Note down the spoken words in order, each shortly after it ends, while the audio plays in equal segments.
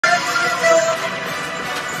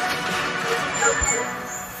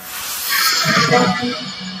Samsung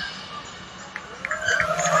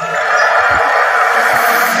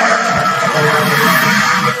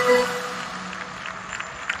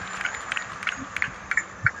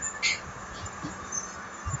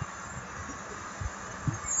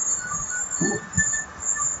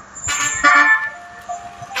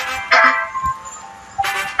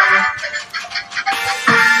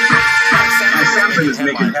is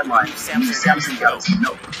making headlines. Samsung Galaxy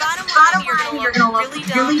Note. Bottom line, you're gonna look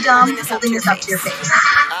really dumb holding this up to your face.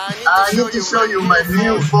 I need to show you my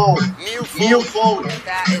new phone. New phone.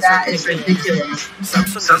 That is ridiculous.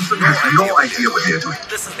 Samsung has no idea what they're doing.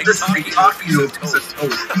 This is the coffee note to toast.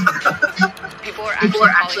 People are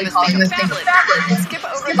actually calling this thing a phablet. Skip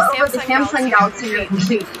over the Samsung Galaxy Note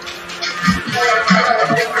completely.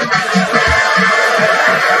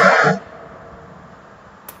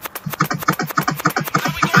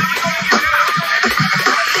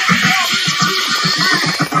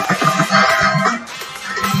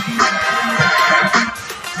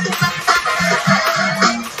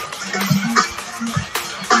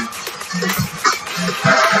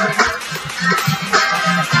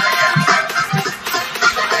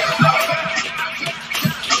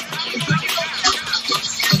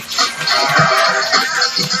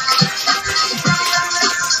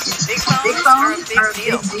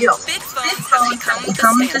 Deal. Big phones have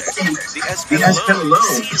become the standard. The S Pen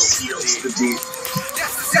alone seals the deal.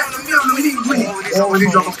 All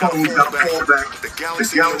these other phones got a fallback. The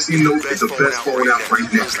Galaxy Note is the best phone out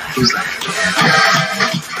right now. Who's that?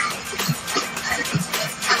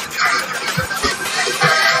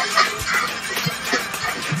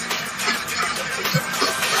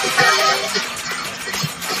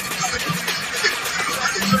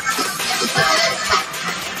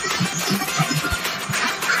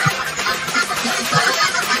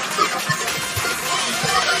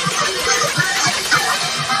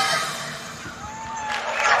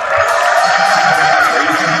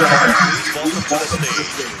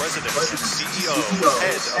 President and CEO,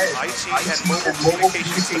 Head of IT and Mobile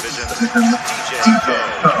Communications Division, DJ Go.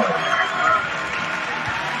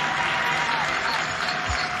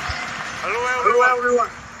 Hello,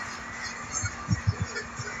 everyone.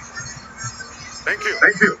 Thank you.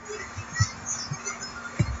 Thank you.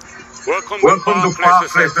 Welcome to Power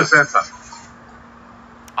Placer Center.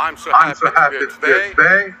 I'm so happy to be here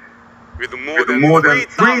today with more than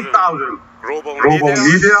 3,000 global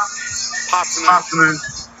media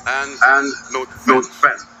partners and Note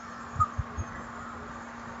fans.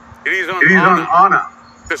 It is an honor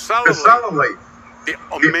to celebrate the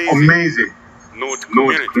amazing Note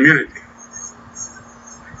community.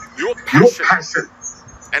 Your passion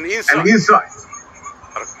and insight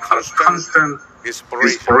are constant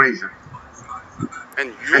inspiration.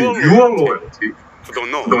 And your loyalty to the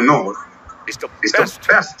Note is the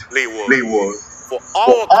best reward for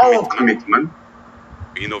our commitment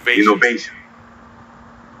to innovation.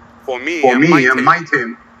 For me and my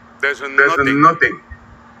team, there's nothing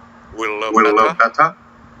we love better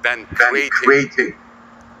than creating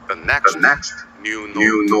the next new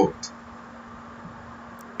Note.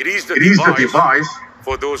 It is the device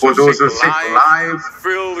for those who seek life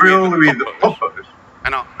filled with purpose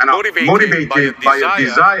and are motivated by a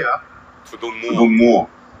desire to do more.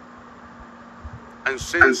 And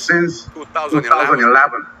since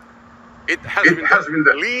 2011, it has been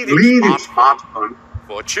the leading smartphone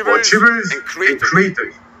for achievers and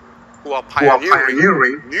creators who are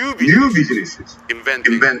pioneering new businesses,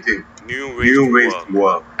 inventing new ways to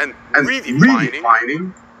work, and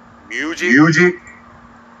redefining music,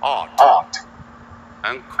 art,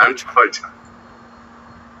 and culture.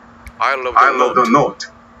 I love the Note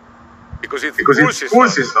because it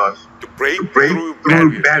forces us to break through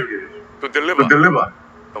barriers to deliver the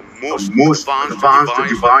most advanced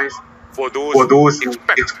device for those who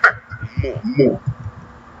expect more.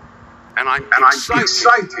 And I'm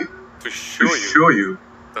excited to show you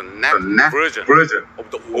the next version of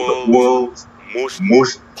the world's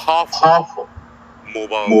most powerful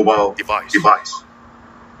mobile device.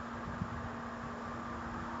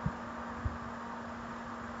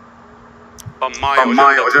 But my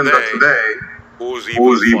agenda today goes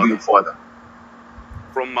even further.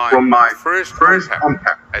 From my first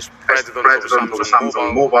contact as president of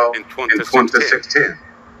Samsung Mobile in 2016,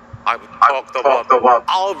 I've talked about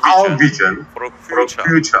our vision for a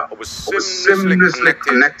future of seamlessly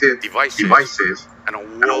connected devices and a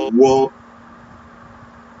world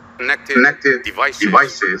connected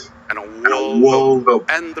devices and a world of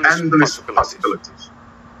endless possibilities.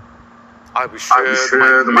 I will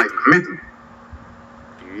share my commitment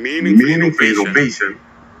to meaningful innovation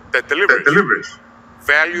that delivers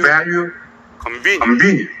value,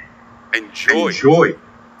 convenience, and joy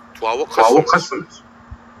to our customers.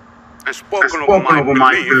 And spoken of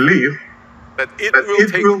my belief that it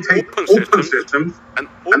will take open systems and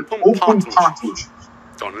open partnerships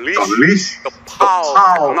to unleash the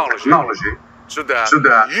power of technology so that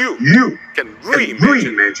you can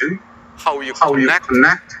reimagine how you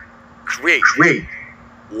connect, create,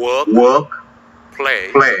 work,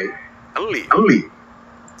 play, and live.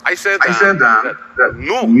 I said that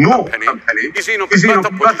no company is in a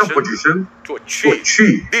better position to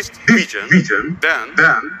achieve this vision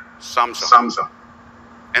than Samsung.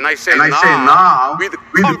 And I say now with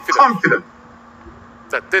confidence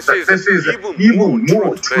that this is even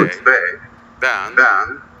more true today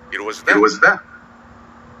than it was then.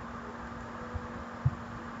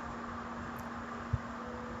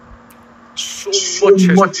 So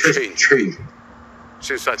much has changed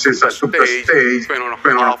since I took the stage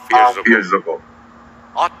 2.5 years ago.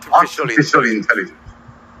 Artificial intelligence,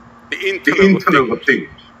 the Internet of Things,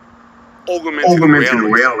 augmented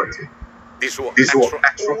reality. These were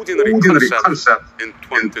extraordinary concepts in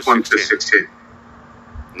 2016.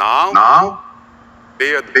 Now,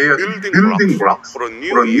 they are building blocks for a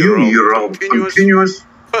new era of continuous,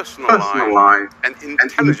 personalized, and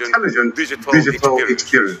intelligent digital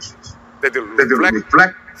experiences that will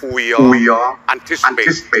reflect who we are,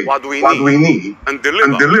 anticipate what we need, and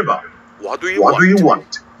deliver what do you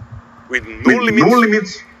want, with no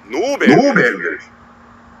limits, no barriers,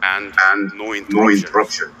 and no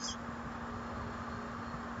interruptions.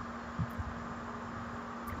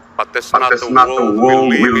 But that's not the world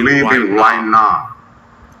we live in right now.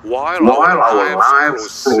 While our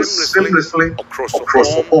lives flow seamlessly across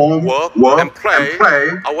home, work, and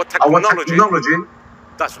play, our technology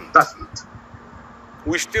doesn't.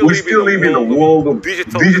 We still live in a world of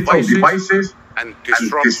digital devices and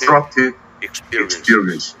disruptive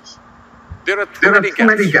experiences. There are too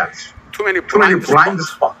many gaps, too many blind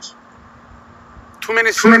spots. Too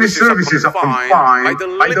many services are confined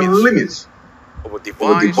by the limits of a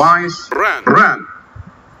device, brand,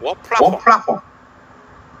 or platform.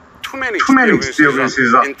 Too many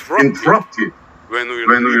experiences are interrupted when we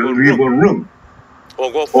leave a room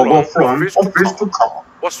or go from office to car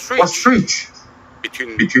or switch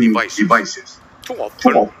between devices. Too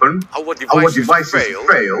often, our devices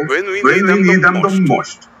fail when we need them the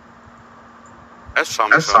most. As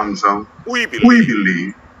Samsung, we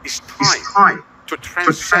believe it's time to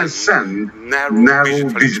transcend narrow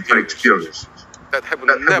digital experiences that have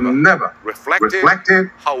never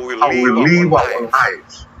reflected how we live our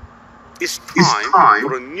lives. It's time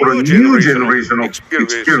for a new generation of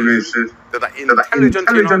experiences that are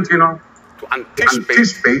intelligent enough to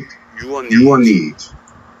anticipate your needs,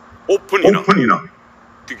 open enough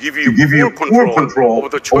to give you full control over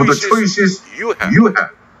the choices you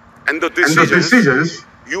have, and the decisions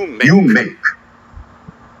you make.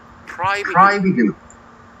 Private enough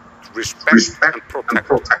to respect and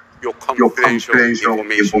protect your confidential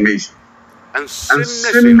information. And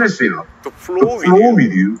seamless enough to flow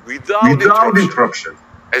with you without interruption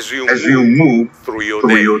as you move through your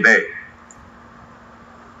day.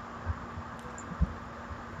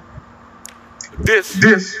 This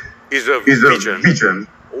is a vision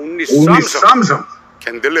only Samsung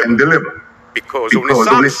can deliver because only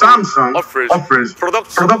Samsung offers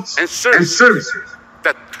products and services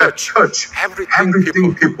that touch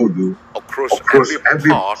everything people do across every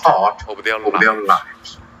part of their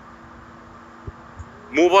lives.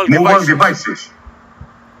 Mobile devices,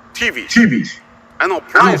 TVs, and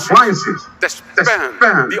appliances that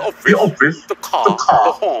span the office, the car, the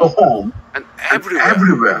home, and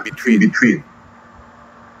everywhere in between.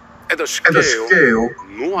 At a scale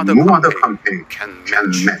no other company can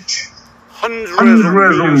match.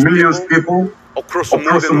 Hundreds of millions of people across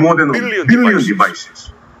more than a billion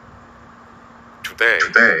devices. Today,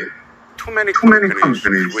 too many companies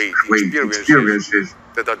create experiences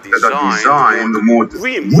that are designed more to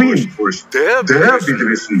reinforce their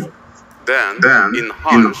business model than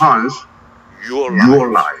enhance your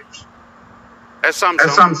lives. As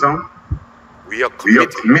Samsung, we are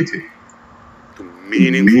committed to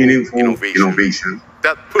meaningful innovation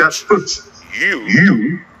that puts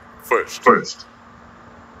you first.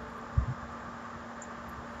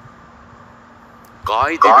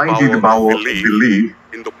 Guided by our belief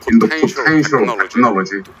in the potential of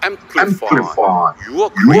technology to amplify your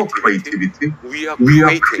creativity, we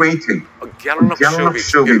are creating a galaxy of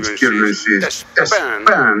experiences that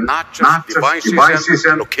span not just devices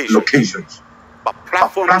and locations, but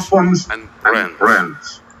platforms and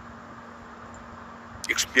brands.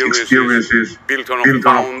 Experiences built on a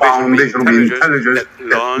foundation of intelligence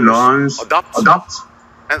that learns, adapts,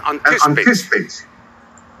 and anticipates.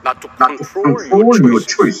 not to control your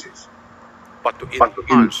choices, but to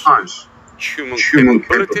enhance human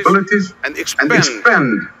capabilities and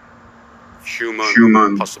expand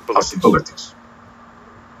human possibilities.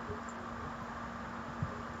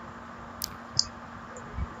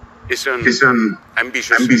 It's an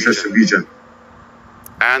ambitious vision,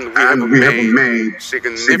 and we have made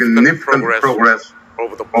significant progress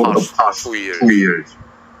over the past 2 years.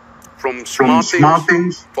 From smart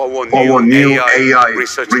things for our new AI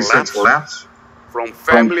research labs, from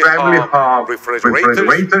family power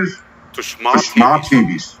refrigerators to smart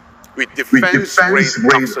TVs, with defense-grade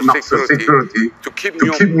security to keep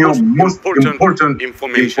your most important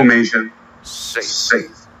information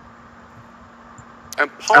safe. And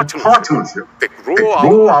partnership that grow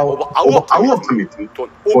out of our commitment to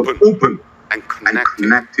an open and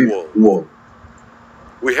connected world.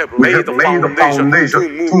 We have laid the foundation to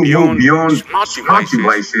move beyond smart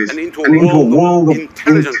devices and into a world of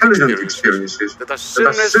intelligent experiences that are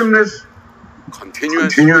seamless,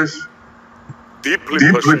 continuous, deeply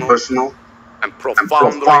personal, and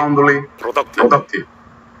profoundly productive.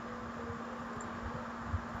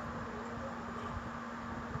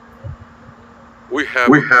 We have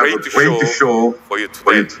a great show for you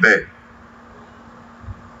today.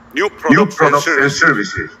 New products and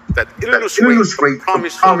services that illustrate the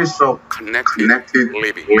promise of connected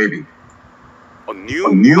living. A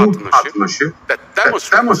new partnership that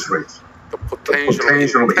demonstrates the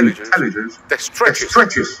potential of intelligence that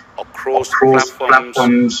stretches across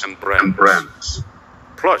platforms and brands.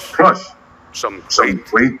 Plus some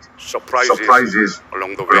great surprises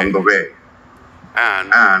along the way.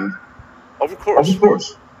 And of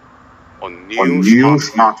course, a new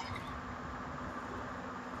smartphone.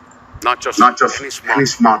 Not just any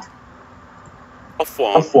smart. A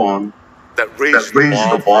phone that raises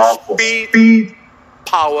the bar for speed,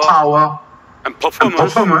 power, and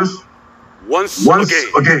performance once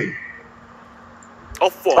again. A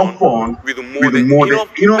phone with more than enough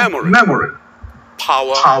memory,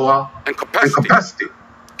 power, and capacity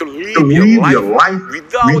to live your life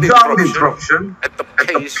without interruption at the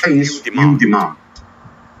pace you demand.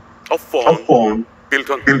 A phone built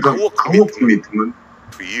on our commitment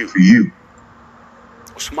to you.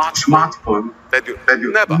 A smartphone that you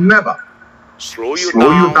never slow you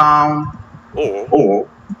down or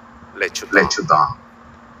let you down.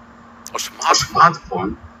 A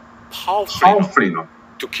smartphone powerful enough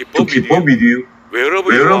to keep up with you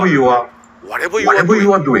wherever you are, whatever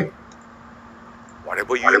you are doing,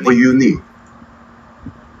 whatever you need.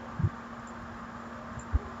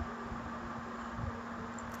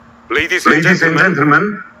 Ladies and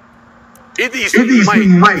gentlemen, it is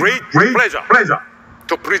my great pleasure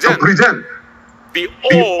to present the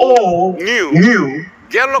all-new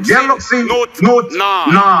Galaxy Note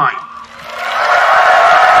 9.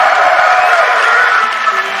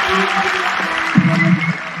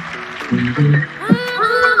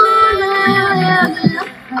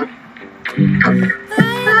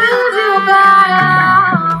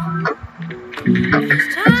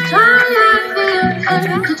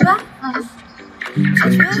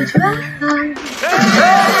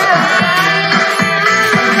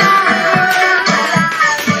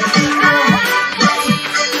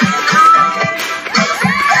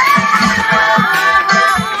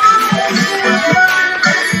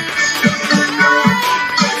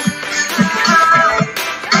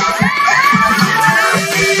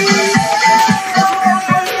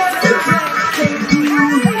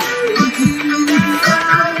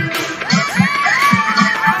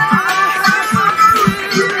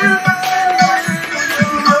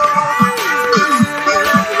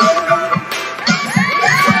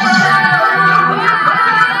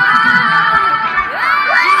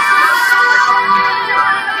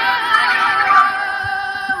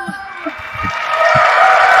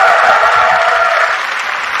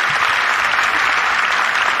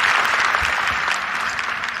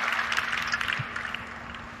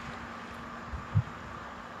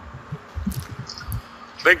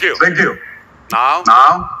 Thank you. Now,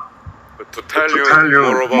 to tell you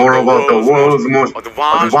more about the world's most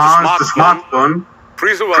advanced smartphone,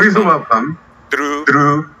 please welcome Drew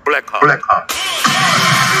Blackheart.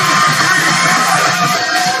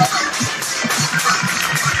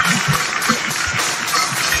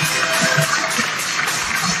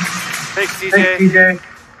 Thanks, DJ.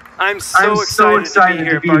 I'm so excited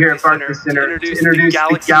to be here at Barclays Center to introduce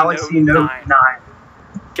the Galaxy Note 9.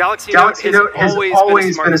 Galaxy Note has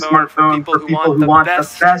always been a smartphone for people who want the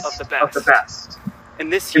best of the best.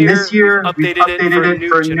 And this year we've updated it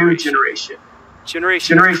for a new generation.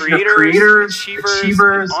 generation of creators,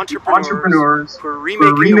 achievers, and entrepreneurs who are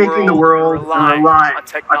remaking the world and relying on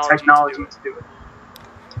technology to do it.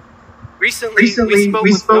 Recently,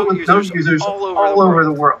 we spoke with note users all over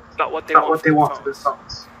the world about what they want for their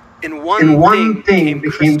phones. And one thing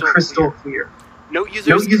became crystal clear. Note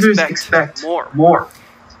users expect more.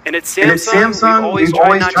 And at Samsung, we've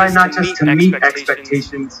always tried not just to meet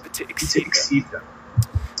expectations, but to exceed them.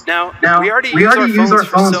 Now, we already use our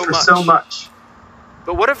phones for so much.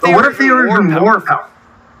 But what if they were even more powerful?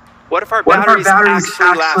 What if our batteries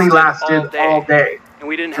actually lasted all day, and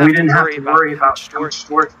we didn't have to worry about how much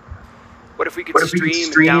storage? What if we could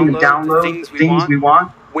stream and download the things we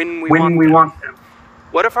want when we want them?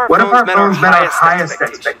 What if our phones met our highest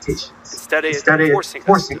expectations instead of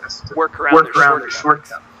forcing us to work around their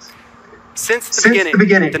shortcuts? Since the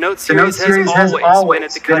beginning, the Note series has always been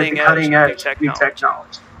at the cutting edge of new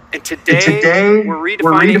technology. And today, we're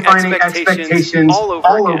redefining expectations all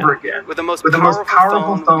over again with the most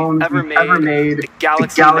powerful phone we've ever made, the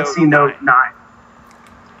Galaxy Note 9.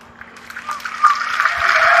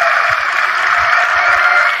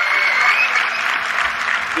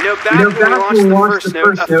 Back when we launched the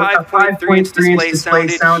first Note, a 5.3-inch display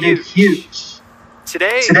sounded huge.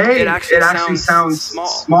 Today it actually sounds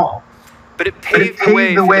small. But it paved the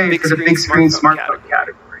way for the big screen smartphone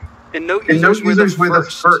category. And Note users were the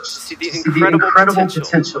first to see the incredible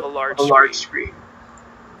potential of a large screen.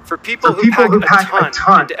 For people who pack a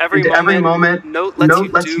ton into every moment, Note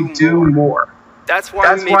lets you do more. That's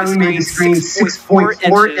why we made the screen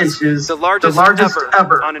 6.4 inches, the largest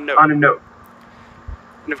ever on a Note.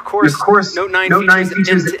 And of course, Note 9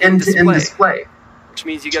 features an end-to-end display, which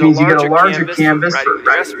means you get a larger canvas for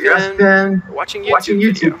writing your S Pen, watching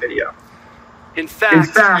YouTube video. In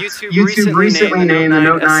fact, YouTube recently named the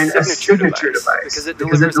Note 9 a signature device because it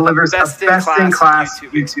delivers a best-in-class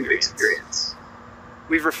YouTube experience.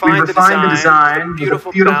 We've refined the design with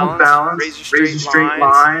a beautiful balance, razor-straight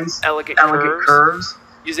lines, elegant curves,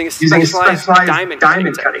 using a specialized diamond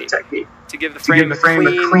cutting technique to give the frame a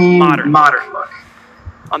clean, modern look.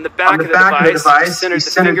 On the back of the device, we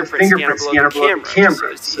centered the fingerprint scanner below the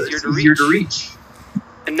camera, so it's easier to reach.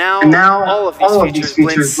 And now all of these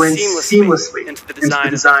features blend seamlessly into the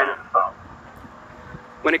design of the phone.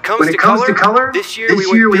 When it comes to color, this year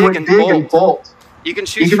we went big and bold. You can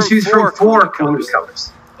choose from four cool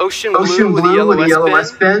colors. Ocean blue with the yellow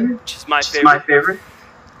S Pen, which is my favorite.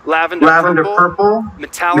 Lavender purple,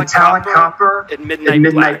 metallic copper, and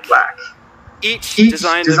midnight black. Each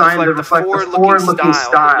designed to reflect the forward-looking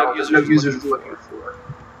style that Note users were looking for.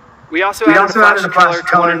 We also added a flash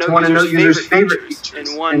color to one of Note users' favorite features,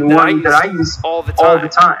 and one that I use all the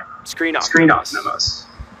time, Screen Off Memos.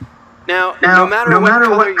 Now, no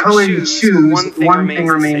matter what color you choose, one thing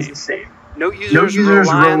remains the same. Note users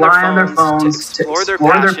rely on their phones to explore their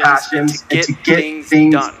passions and to get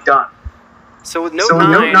things done. So with Note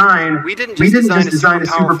 9, we didn't just design a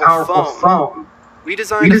super powerful phone. We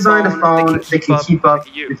designed a phone that can keep up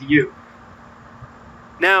with you.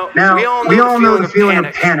 Now we all know the feeling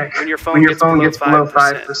of panic when your phone gets below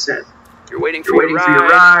 5%. You're waiting for your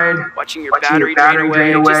ride, watching your battery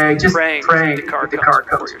drain away, just praying that the car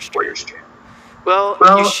comes before your stream. Well,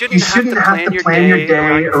 you shouldn't have to plan your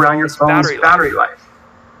day around your phone's battery life.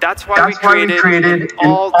 That's why we created an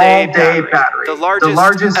all-day battery, the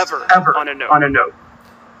largest ever on a Note.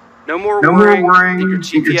 No more worrying that your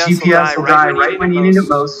GPS will die right when you need it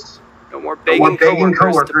most. No more begging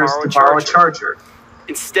coworkers to borrow a charger.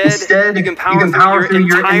 Instead, you can power through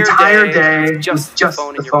your entire day with just the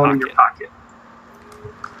phone in your pocket.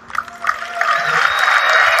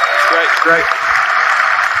 Right.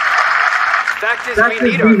 The fact is,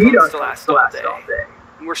 we need our phones to last all day.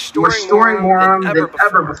 And we're storing more than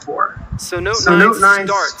ever before. So Note 9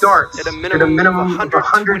 starts at a minimum of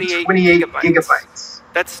 128 gigabytes.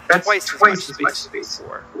 That's twice as much space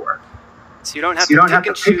before. So you don't have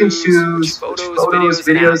to pick and choose photos,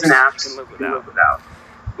 videos, and apps you can live without.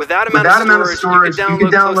 With that amount of storage, you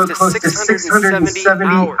could download close to 670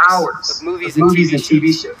 hours of movies and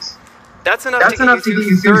TV shows. That's enough to get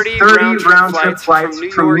you through 30 round-trip flights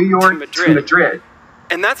from New York to Madrid.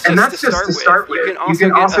 And that's just to start with. You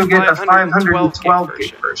can also get a 512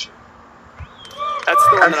 gig version. That's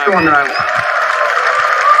the one that I want.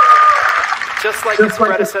 Just like its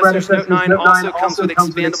predecessors, Note 9 also comes with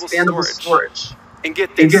expandable storage. And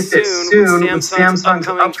get this, soon with Samsung's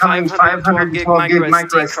upcoming 512 gig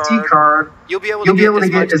micro SD card, you'll be able to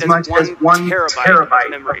get as much as 1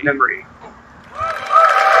 terabyte of memory.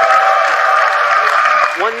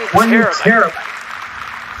 1 terabyte.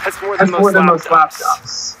 That's more than most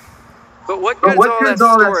laptops. But what good's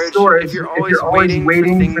all that storage if you're always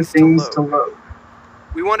waiting for things to load?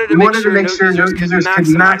 We wanted to make sure Note users could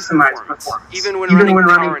maximize performance, even when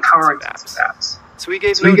running power-intensive apps. So we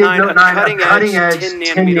gave Note 9 a cutting-edge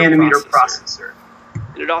 10-nanometer processor.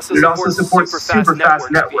 And it also supports super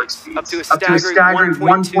fast network speeds, up to a staggering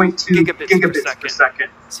 1.2 gigabits per second.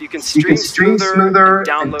 So you can stream smoother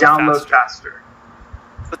and download faster.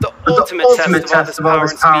 But the ultimate test of all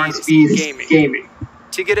this power and speed is gaming.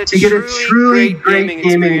 To get a truly great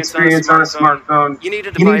gaming experience on a smartphone, you need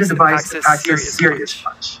a device that packs a serious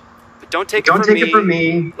punch. But don't take it from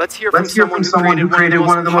me. Let's hear from someone who created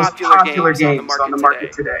one of the most popular games on the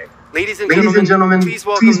market today. Ladies and gentlemen, please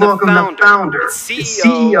welcome the founder, the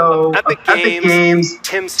CEO of Epic Games,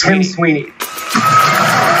 Tim Sweeney.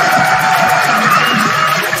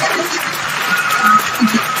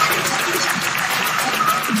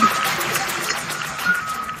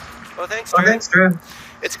 Well, thanks, Drew.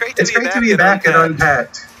 It's great to be back at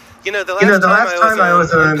Unpacked. You know, the last time I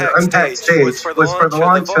was on Unpacked stage was for the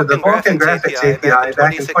launch of the Vulkan Graphics API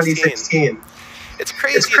back in 2016. It's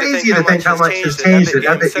crazy to think how much has changed at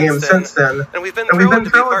Epic Games since then, and we've been thrilled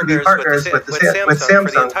to be partners with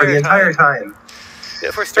Samsung for the entire time.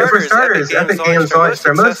 For starters, Epic Games launched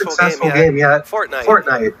their most successful game yet,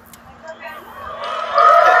 Fortnite.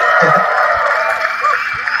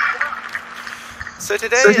 So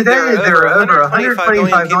today there are over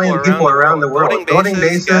 125 million people around the world building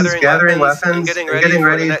bases, gathering weapons, and getting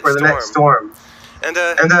ready for the next storm. And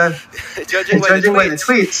judging by the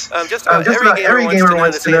tweets, just about every gamer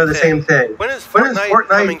wants to know the same thing. When is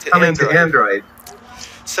Fortnite coming to Android?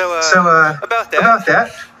 So about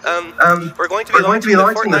that, we're going to be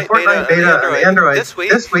launching the Fortnite beta on Android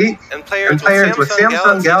this week, and players with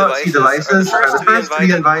Samsung Galaxy devices are the first to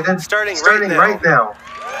be invited, starting right now.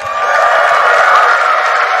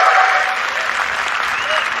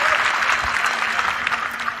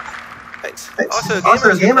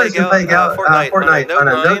 Also, gamers can play Fortnite on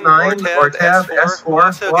a Note 9 or Tab S4 will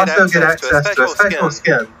also get access to a special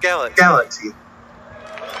skin, Galaxy.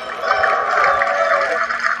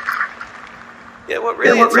 Yeah, what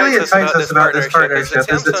really excites us about this partnership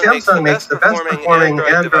is that Samsung makes the best performing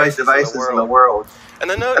Android devices in the world. And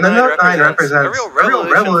the Note 9 represents a real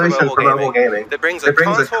revolution for mobile gaming that brings a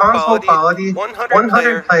console-quality,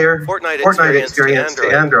 100-player Fortnite experience to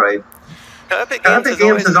Android. Epic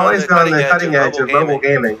Games has always been on the cutting edge of mobile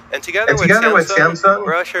gaming, and together with Samsung,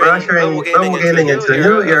 we're ushering mobile gaming into a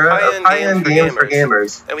new era of high-end games for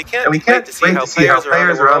gamers, and we can't wait to see how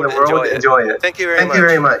players around the world enjoy it. Thank you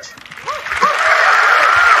very much.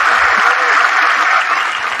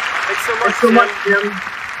 Thanks so much, Jim.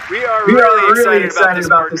 We are really excited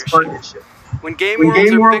about this partnership. When game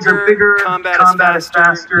worlds are bigger, combat is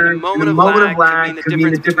faster, and a moment of lag could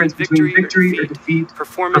mean the difference between victory or defeat.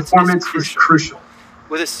 Performance is crucial.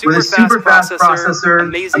 With a super fast processor,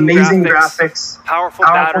 amazing graphics, powerful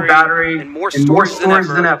battery, and more storage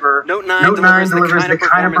than ever, Note 9 delivers the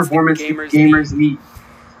kind of performance gamers need.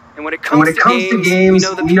 And when it comes to games,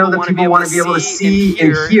 we know that people want to be able to see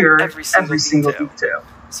and hear every single detail.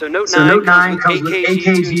 So Note 9 comes with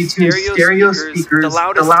AKG2 stereo speakers, the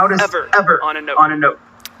loudest ever on a Note.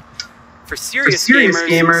 For serious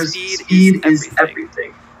gamers, speed is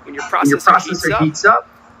everything. When your processor heats up,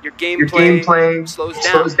 your gameplay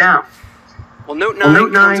slows down. Well, Note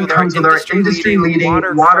 9 comes with our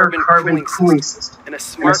industry-leading water carbon cooling system and a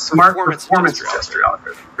smart performance adjuster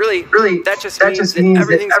algorithm. Really, that just means that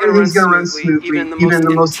everything's going to run smoothly, even in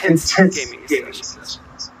the most intense gaming sessions.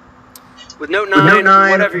 With Note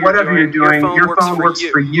 9, whatever you're doing, your phone works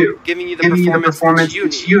for you, giving you the performance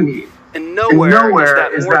that you need. And nowhere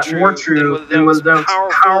is that more true than with Note's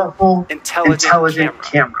powerful, intelligent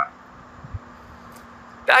camera.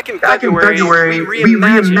 Back in February, we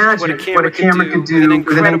reimagined what a camera could do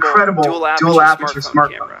with an incredible dual-aperture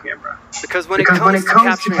smartphone camera. Because when it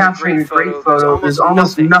comes to capturing a great photo, there's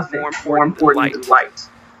almost nothing more important than light.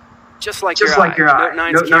 Just like your eye,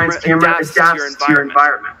 Note 9's camera adapts to your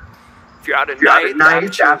environment. If you're out at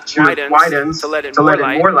night, the aperture widens to let in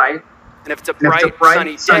more light. And if it's a bright,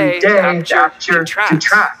 sunny day, the aperture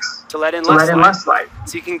contracts to let in less light.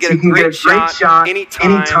 So you can get a great shot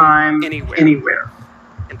anytime, anywhere.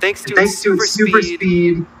 And thanks to its super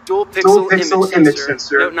speed, dual pixel image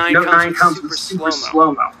sensor, Note 9 comes with super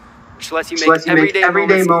slow-mo, which lets you make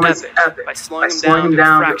everyday moments epic by slowing them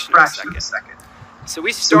down to a fraction of a second. So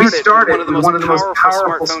we started with one of the most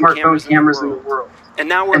powerful smartphone cameras in the world. And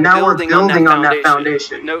now we're building on that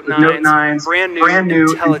foundation with Note 9's brand new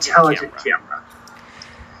intelligent camera.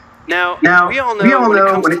 Now, we all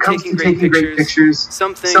know when it comes to taking great pictures,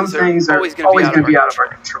 some things are always going to be out of our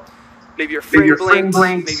control. Maybe your frame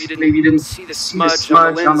blinked. Maybe you didn't see the smudge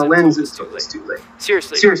on the lens until it was too late.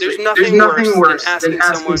 Seriously, there's nothing worse than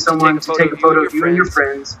asking someone to take a photo of you and your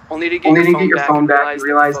friends, only to get your phone back and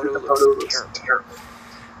realize that the photo looks terrible.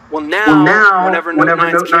 Well, now whenever Note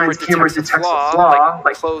 9's camera detects a flaw,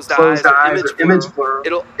 like closed eyes or image blur,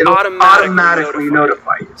 it'll automatically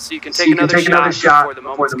notify you. So you can take another shot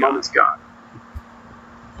before the moment's gone.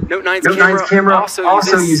 Note 9's camera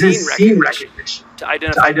also uses scene recognition to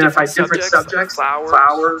identify different subjects,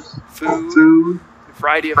 flowers, food, a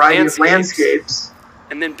variety of landscapes.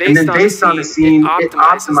 And then based on the scene, it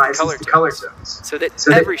optimizes the color tones so that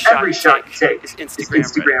every shot you take is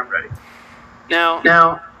Instagram ready.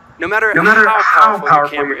 Now, no matter how powerful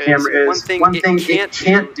your camera is, one thing it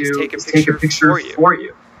can't do is take a picture for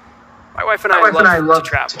you. My wife and I love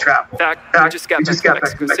to travel. In fact, we just got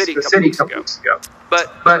back from Mexico City a couple weeks ago.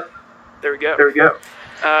 But there we go.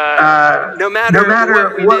 No matter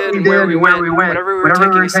what we did and where we went, whenever we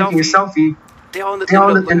were taking a selfie, they all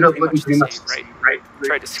ended up looking pretty much the same, right? We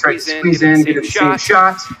tried to squeeze in, get the same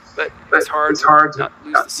shots, but it's hard to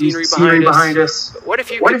not lose the scenery behind us. But what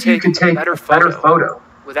if you could take a better photo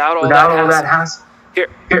without all that hassle? Here,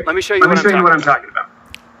 let me show you what I'm talking about.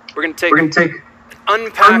 We're going to take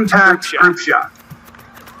an unpacked group shot.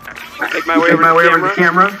 Make my way over to the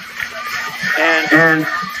camera. And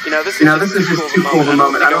this is just too cool of a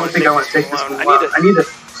moment. I don't think I want to take this one alone. I need to.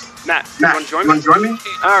 Matt, you want to join me?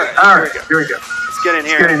 All right, here we go. Let's get in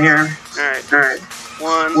here. All right.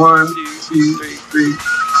 One, two, three.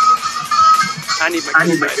 I need my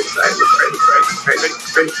good side. Ready.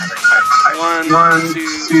 One, two,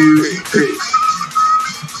 three.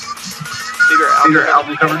 Bigger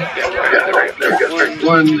album cover? Yeah, right. There we go.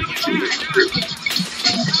 One, two, three.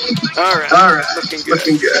 All right.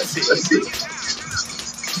 Looking good. Let's see.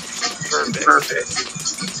 Perfect.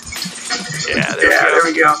 Yeah, there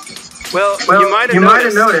we go. Well, you might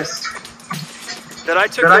have noticed that I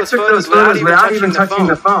took those photos without even touching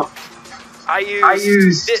the phone. I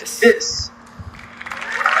used this.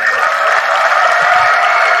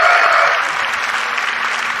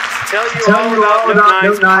 To tell you all about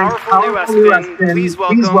Note 9's powerful new S Pen, please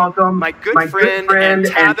welcome my good friend and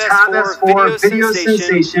Tab S4 video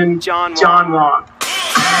sensation, John Wong.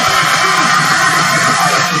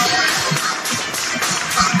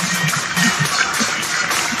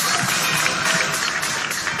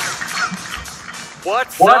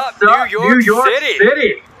 What's up, New York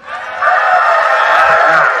City?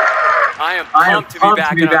 I am pumped to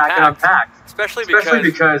be back and unpacked. Especially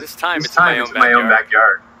because this time it's in my own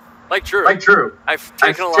backyard. Like Drew, I've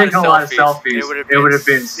taken a lot of selfies. It would have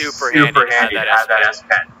been super handy to have that S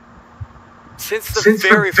Pen. Since the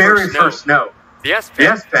very first note, the S Pen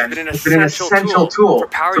has been an essential tool for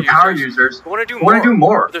power users who want to do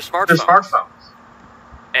more with their smartphones.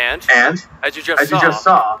 And as you just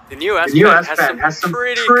saw, the new S Pen has some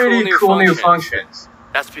pretty cool new functions.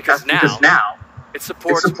 That's because now it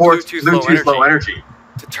supports Bluetooth Low Energy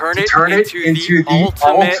to turn it into the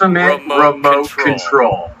ultimate remote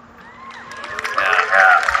control.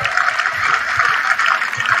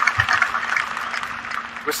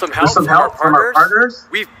 With some help from our partners,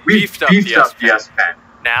 we've beefed up the S Pen.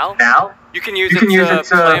 Now you can use it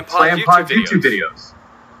to play and pod YouTube videos.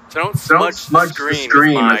 So don't smudge the screen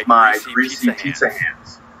with my greasy pizza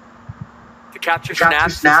hands. To capture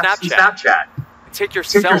snaps in Snapchat. And take your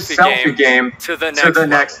selfie game to the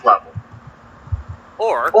next level.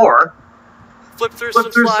 Or flip through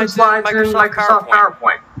some slides in Microsoft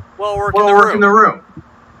PowerPoint while working the room.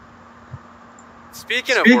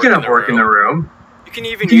 Speaking of working the room, you can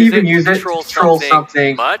even use it to control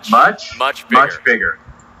something much bigger.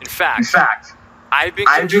 In fact, I've been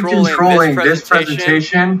controlling this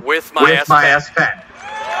presentation with my S Pen.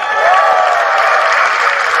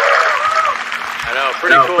 I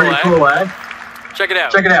know, pretty cool, eh? Check it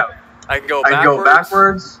out. I can go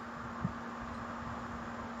backwards.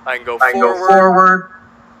 I can go forward.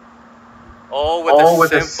 All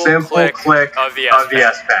with a simple click of the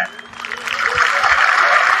S Pen.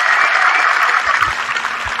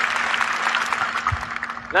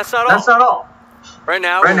 That's not all. Right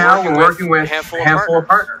now we're working with a handful of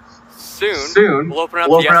partners. Soon, we'll open up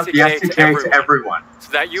the SDK to everyone,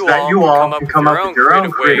 so that you all can come up with your own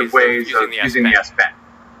creative ways of using the S Pen.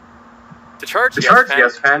 To charge the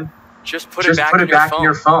S Pen, just put it back in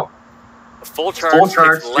your phone. A full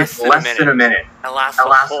charge takes less than a minute and lasts the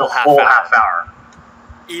whole half hour.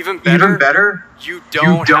 Even better, you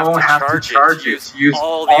don't have to charge it to use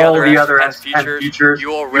all the other S Pen features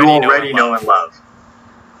you already know and love.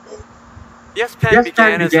 The S Pen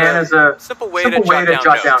began as a simple way to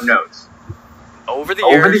jot down notes. Over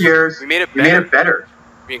the years, we made it better.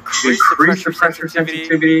 We increased the pressure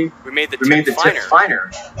sensitivity. We made the tip finer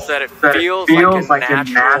so that it feels like a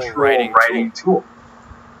natural writing tool.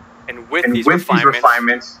 And with these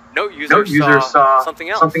refinements, Note user saw something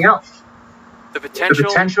else. The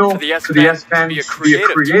potential for the S Pen to be a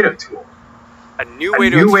creative tool. A new way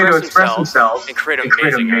to express themselves and create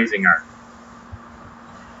amazing art.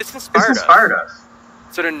 This inspired us.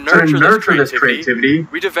 So to nurture this creativity,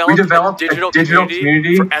 we developed a digital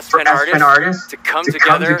community for S Pen artists to come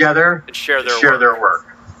together and share their work.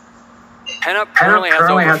 PenUp currently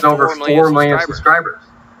has over 4 million subscribers.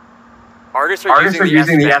 Artists are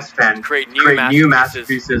using the S Pen to create new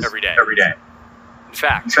masterpieces every day. In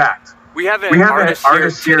fact, we have an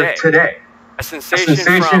artist here today. A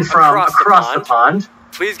sensation from across the pond.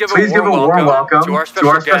 Please give a warm welcome to our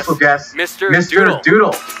special guest, Mr. Doodle.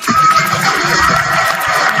 Doodle.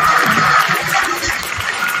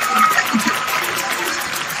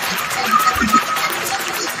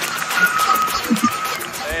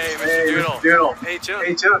 Hey,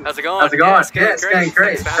 Jun. How's it going? Yeah, it's going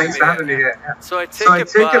great. Thanks for having me here. Yeah. So I take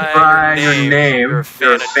it by your name.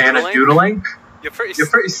 You're a fan of doodling? You're pretty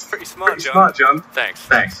smart, Jun. Thanks.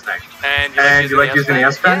 And you like using the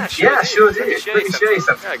S Pen? Yeah, sure do. Let me show you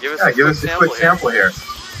something. Yeah, give us a quick sample here.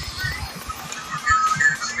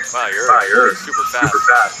 Wow, you're super fast.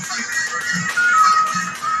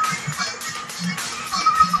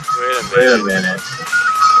 Wait a minute.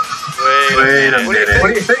 What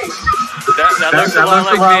do you think? That looks a lot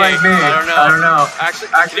like me. I don't know. Actually,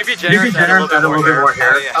 can you be generous and add a little bit more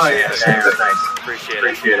hair? Oh yeah, thanks. Appreciate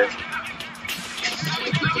it.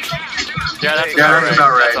 Yeah, that's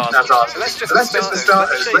about right. That's awesome. That's just the start.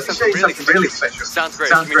 Let's show you something really special. Sounds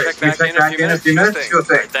great. Can we check back in a few minutes? Sure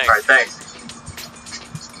thing. Alright, thanks.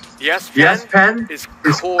 The S Pen is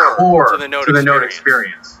core to the Note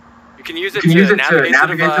experience. You can use it to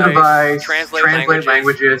navigate the device, translate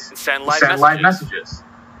languages, and send live messages.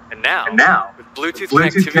 And now, with Bluetooth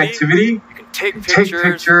connectivity, you can take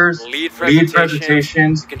pictures, lead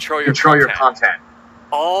presentations, and control your content.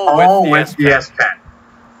 All with the S Pen.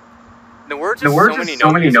 In the words of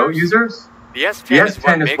so many Note users, the S Pen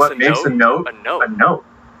is what makes a Note a Note.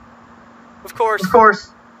 Of course,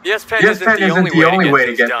 the S Pen isn't the only way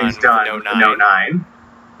to get things done with the Note 9.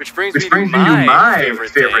 Which brings me to my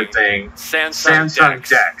favorite thing, Samsung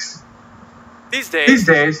DeX. These days,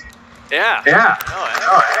 yeah.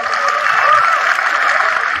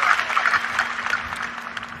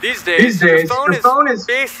 These days, the phone is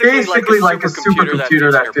basically like a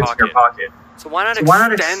supercomputer that fits in your pocket. So why not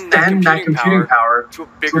extend that computing power to a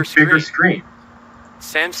bigger screen?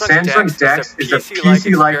 Samsung DeX is a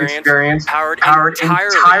PC-like experience powered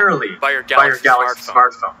entirely by your Galaxy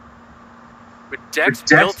smartphone. With DeX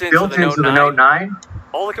built into the Note 9,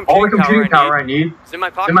 all the computing power I need is in my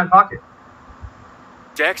pocket.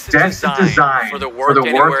 DeX is designed for the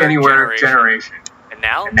work anywhere generation. And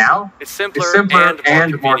now it's simpler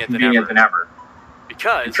and more convenient than ever.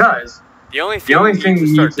 Because the only thing you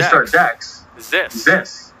need to start DeX is this.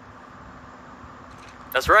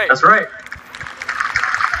 That's right.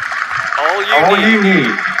 All you need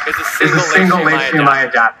is a single HDMI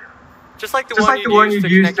adapter. Just like the one you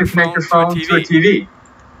use to connect your phone to a TV.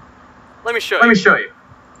 Let me show you.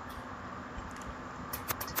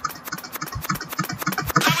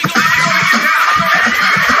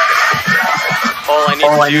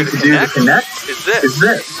 All I need to do to connect is this.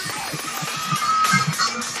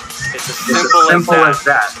 It's as simple as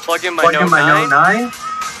that. Plug in my Note 9,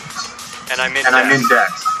 and I'm in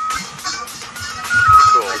DeX.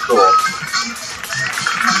 Cool.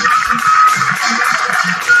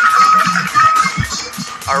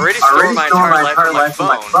 I already store my entire life on my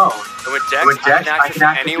phone. And with DeX, I can access it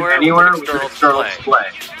anywhere with an external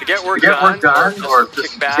display. To get work done, or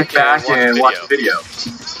just kick back and watch a video.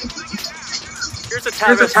 Here's a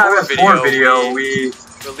tab S4 video we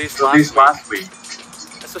released last week.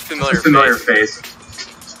 That's a familiar face.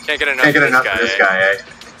 Can't get enough of this guy, eh?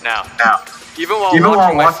 Now, even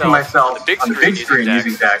while watching myself on the big screen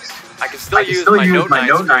using DeX, I can still use my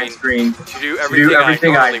Note 9 screen to do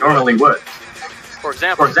everything I normally would. For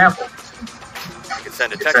example, I can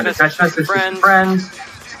send a text message to friends.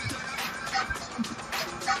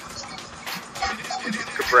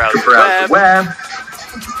 Could browse the web.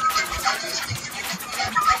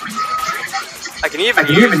 I can even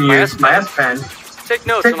use my S Pen to take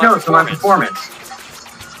notes on my performance.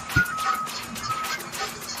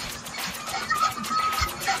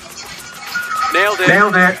 Nailed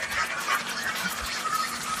it.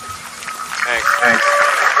 Thanks.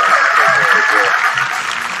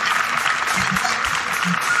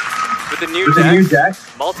 With the new DeX,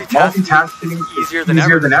 multitasking is easier than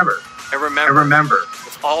ever. And remember,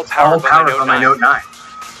 all powered by my Note 9.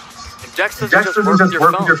 And Dex Dex doesn't doesn't just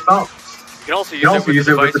work with your phone. You can also You can also use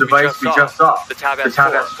it with the device we just saw, the Tab the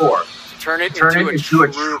Tab S4. S4. Turn it into a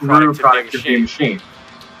true productivity machine.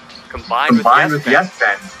 Combined with the S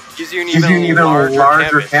Pen, gives you an even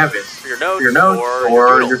larger canvas for your notes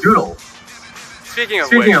or your doodle. Speaking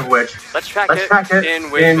of which, let's track it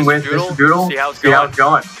in with Mr. Doodle, see how it's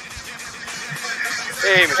going.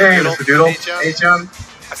 Hey, Mr. Doodle. Hey, John.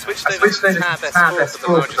 I switched it to Tab S4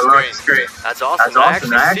 for the larger screen. That's awesome. I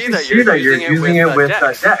actually see that you're using it with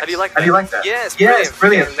Dex. How do you like that? Yeah, it's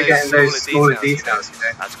brilliant to get in those smaller details.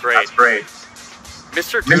 That's great.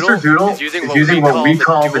 Mr. Mr. Doodle is using what we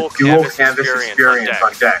call the dual canvas experience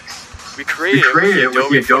on Dex. We created it with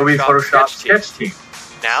the Adobe Photoshop Sketch team.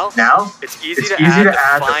 Now, it's easy to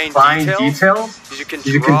add the fine details. You can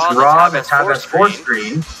draw the Tab S4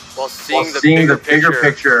 screen while seeing the bigger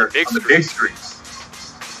picture on the big screen.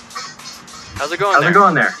 How's it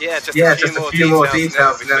going there? Yeah, just a few more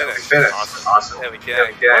details and then we finish. Awesome. There we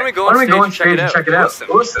go. Why don't we go on stage and check it out?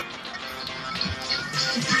 Awesome.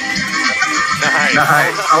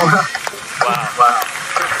 Nice. Wow.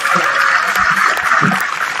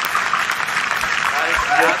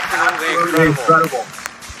 Absolutely incredible.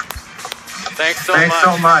 Thanks so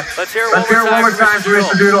much. Let's hear it one more time for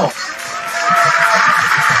Mr. Doodle.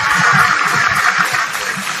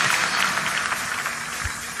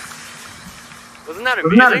 Wasn't that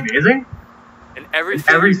amazing? And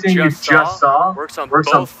everything you just saw works on both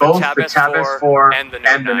the Tab S4 and the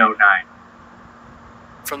Note 9.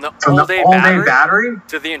 From the all-day battery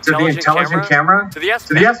to the intelligent camera to the S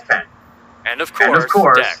Pen. And of course,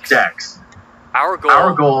 Dex. Our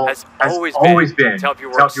goal has always been to help you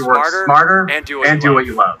work smarter and do what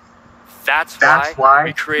you love. That's why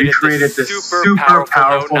we created this super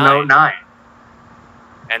powerful Note 9.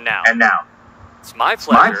 And now, it's my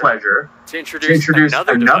pleasure to introduce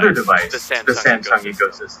another device to the Samsung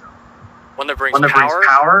ecosystem. One that brings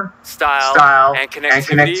power, style, and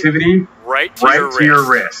connectivity right to your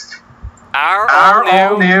wrist. Our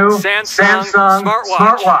all-new Samsung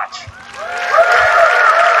smartwatch.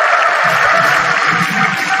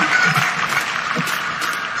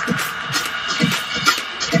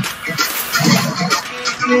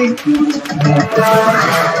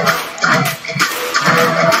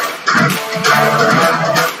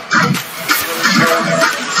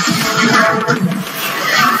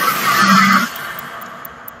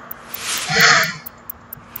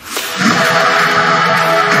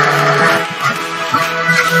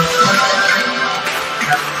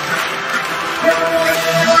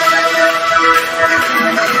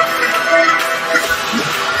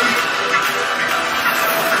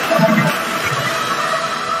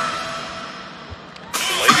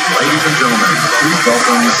 Ladies and gentlemen, please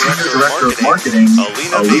welcome the Senior Director of Marketing,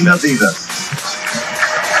 Alina Vivas.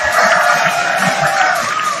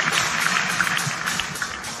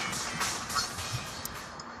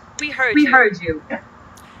 We heard you.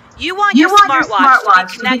 You want your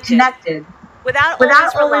smartwatch to be connected without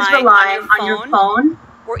always relying on your phone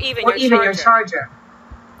or even your charger.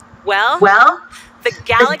 Well, the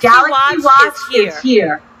Galaxy Watch is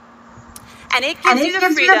here. And it gives you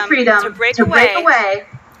the freedom to break away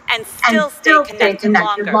and still stay connected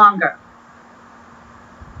longer.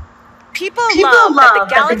 People love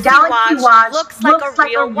that the Galaxy Watch looks like a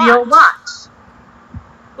real watch.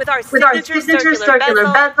 With our signature circular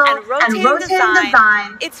bezel and rotating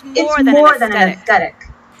design, it's more than an aesthetic.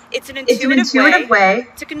 It's an intuitive way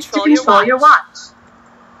to control your watch.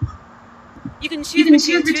 You can choose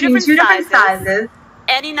between two different sizes,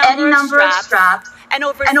 any number of straps, and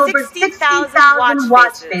over 60,000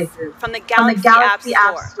 watch faces from the Galaxy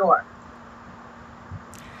App Store.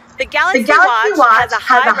 The Galaxy Watch has a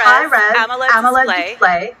high-res AMOLED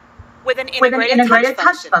display with an integrated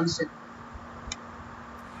touch function.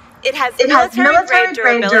 It has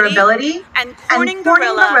military-grade durability and Corning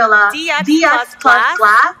Gorilla DX Plus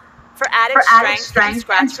glass for added strength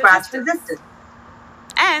and scratch resistance.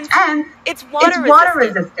 And it's water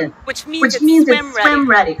resistant, which means it's swim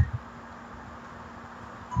ready.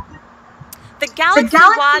 The Galaxy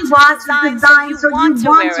Watch is designed so you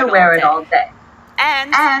want to wear it all day.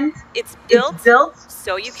 And it's built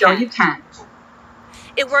so you can.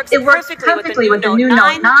 It works perfectly with the new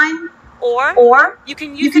Note 9, or you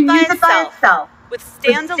can use it by itself with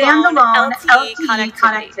standalone LTE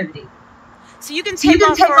connectivity. So you can take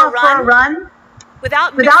off for a run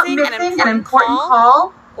without missing an important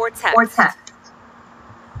call or text.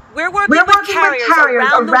 We're working with carriers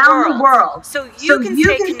around the world, so you can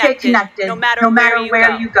stay connected no matter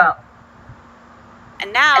where you go.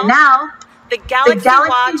 And now, the Galaxy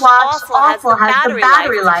Watch also has the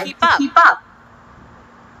battery life to keep up.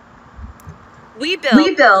 We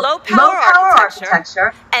build low-power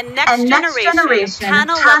architecture and next-generation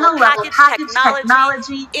panel-level package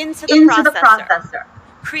technology into the processor,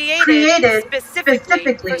 created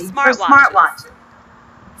specifically for smartwatches.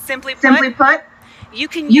 Simply put, you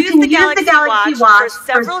can use the Galaxy Watch for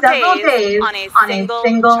several days on a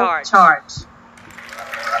single charge.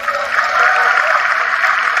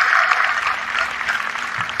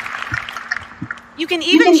 You can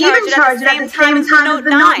even charge it at the same time as the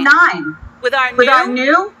Note 9 with our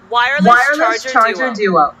new wireless charger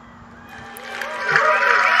duo.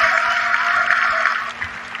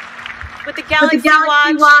 With the Galaxy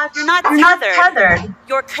Watch, you're not tethered,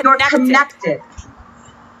 you're connected.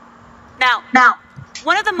 Now,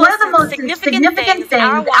 one of the most significant things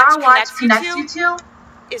our watch connects you to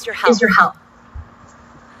is your health.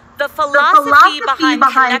 The philosophy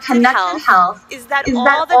behind connected health is that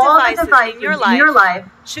all the devices in your life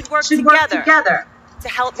should work together to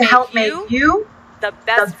help make you the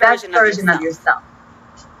best version of yourself.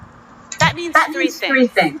 That means three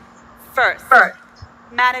things. First,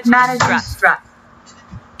 managing stress.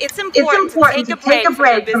 It's important to take a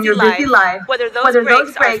break from your busy life, whether those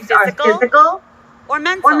breaks are physical or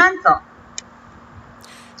mental.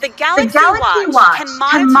 The Galaxy Watch can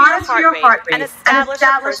monitor your heart rate and establish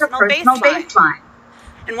a personal baseline.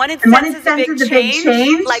 And when it senses a big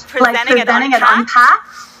change, like presenting it unpacked,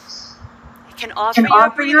 it can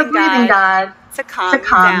offer you a breathing guide to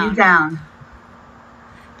calm you down.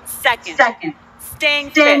 Second, staying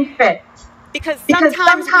fit. Because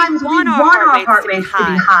sometimes we want our heart rates to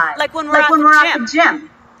be high, like when we're at the gym.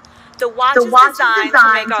 The watch is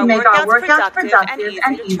designed to make our workouts productive and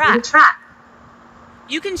easy to track.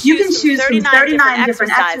 You can choose from 39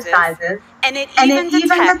 different exercises, and it even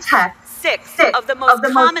detects 6 of the most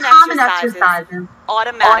common exercises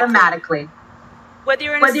automatically. Whether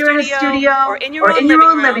you're in a studio or in your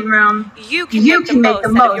own living room, you can make the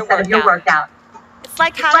most out of your workout. It's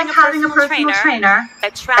like having a personal trainer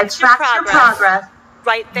that tracks your progress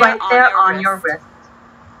right there on your wrist.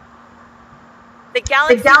 The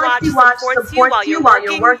Galaxy Watch supports you while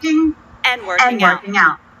you're working and working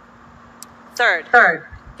out. Third,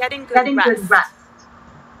 getting good rest.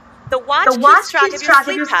 The watch keeps track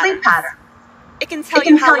of your sleep pattern. It can tell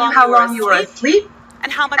you how long you were asleep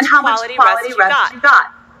and how much quality rest you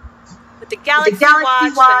got. With the Galaxy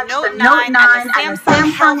Watch, the Note 9, and the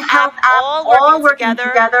Samsung Health app all working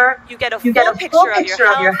together, you get a full picture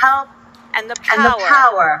of your health and the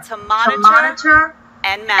power to monitor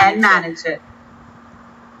and manage it.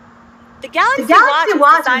 The Galaxy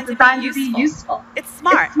Watch is designed to be useful. It's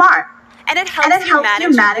smart. And it helps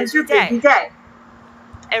you manage your busy day.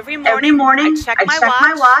 Every morning, I check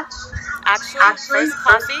my watch. Actually,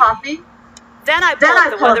 first coffee. Then I pull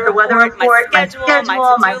up the weather report, my schedule,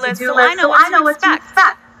 my to-do list, so I know what to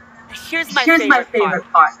expect. Here's my favorite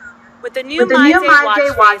part. With the new My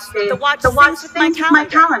Day watch face, the watch syncs with my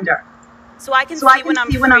calendar. So I can see when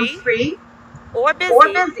I'm free or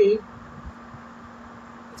busy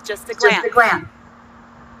with just a glance.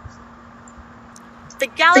 The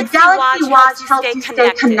Galaxy Watch helps you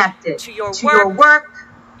stay connected to your work,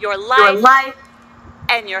 your life,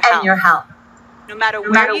 and your health. No matter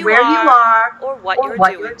where you are or what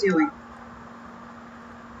you're doing.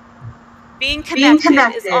 Being connected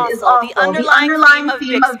is also the underlying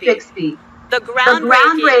theme of Bixby, the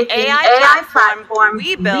groundbreaking AI platform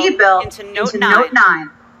we built into Note 9.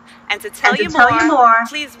 And to tell you more,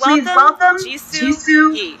 please welcome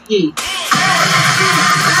Jisoo Yi.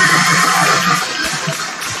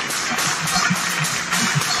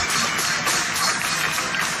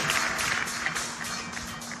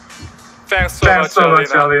 Thanks so much,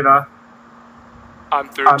 Alina. I'm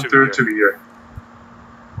thrilled to be here.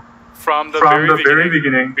 From the very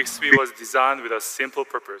beginning, Bixby was designed with a simple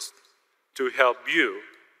purpose: to help you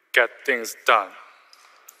get things done.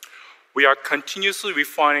 We are continuously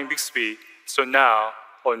refining Bixby, so now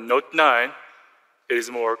on Note 9, it is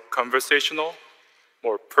more conversational,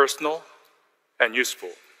 more personal, and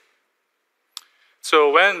useful. So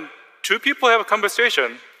when two people have a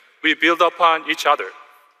conversation, we build upon each other.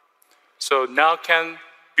 So now can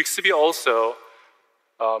Bixby also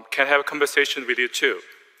can have a conversation with you too.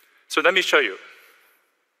 So let me show you.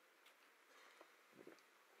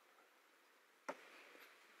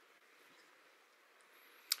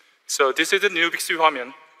 So this is the new Bixby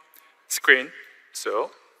화면 screen.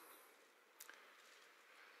 So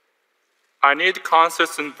I need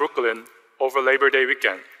concerts in Brooklyn over Labor Day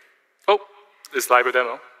weekend. Oh, this live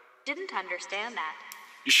demo. Didn't understand that.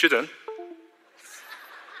 You shouldn't.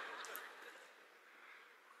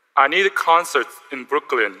 I need concerts in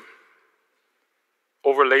Brooklyn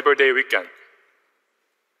over Labor Day weekend.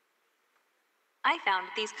 I found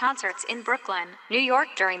these concerts in Brooklyn, New York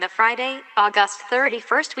during the Friday, August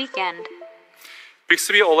 31st weekend.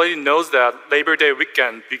 Bixby already knows that Labor Day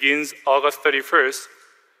weekend begins August 31st,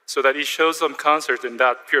 so that it shows some concerts in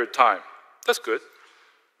that period of time. That's good.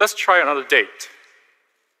 Let's try another date.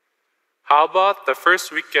 How about the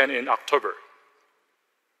first weekend in October?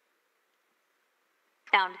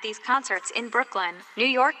 Found these concerts in Brooklyn, New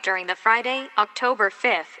York during the Friday, October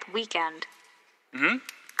 5th weekend.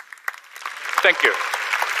 Thank you.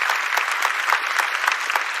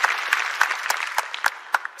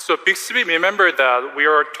 So Bixby, remember that we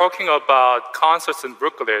are talking about concerts in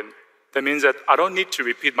Brooklyn. That means that I don't need to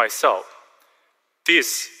repeat myself.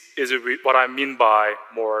 This is what I mean by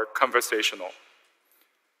more conversational.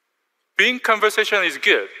 Being conversational is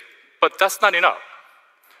good, but that's not enough.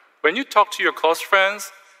 When you talk to your close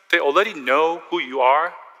friends, they already know who you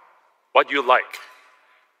are, what you like.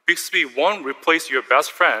 Bixby won't replace your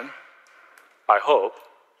best friend, I hope,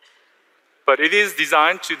 but it is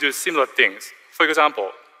designed to do similar things. For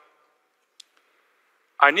example,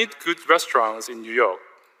 I need good restaurants in New York.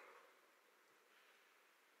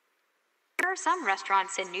 There are some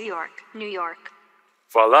restaurants in New York.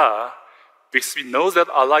 Voila! Bixby knows that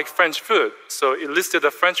I like French food, so it listed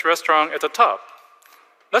a French restaurant at the top.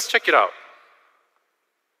 Let's check it out.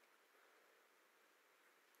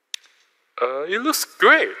 It looks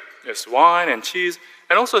great. There's wine and cheese,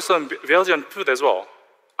 and also some Belgian food as well.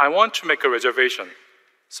 I want to make a reservation,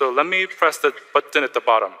 so let me press the button at the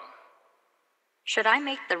bottom. Should I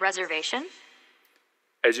make the reservation?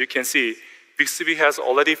 As you can see, Bixby has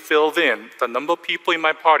already filled in the number of people in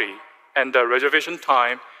my party and the reservation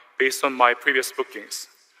time based on my previous bookings.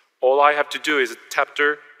 All I have to do is tap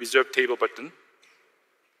the Reserve Table button.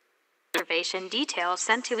 Reservation details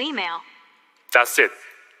sent to email. That's it.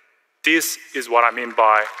 This is what I mean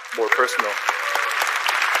by more personal.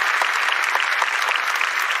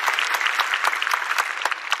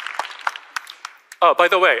 By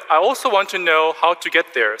the way, I also want to know how to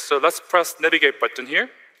get there, so let's press Navigate button here.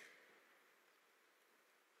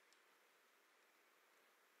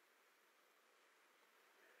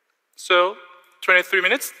 So, 23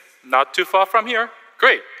 minutes, not too far from here.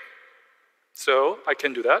 Great. So, I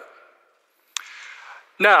can do that.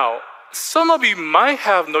 Now, some of you might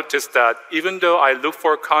have noticed that even though I look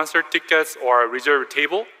for concert tickets or reserve a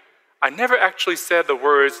table, I never actually said the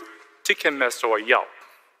words Ticketmaster or Yelp.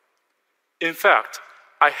 In fact,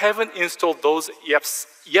 I haven't installed those apps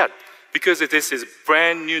yet because this is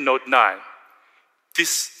brand new Note 9.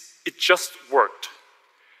 It just worked.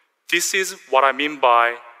 This is what I mean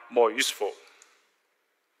by more useful.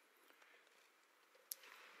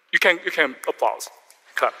 You can applause,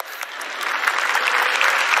 clap.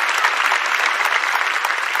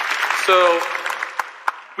 So,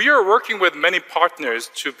 we are working with many partners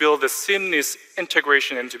to build a seamless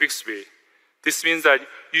integration into Bixby. This means that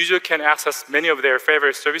users can access many of their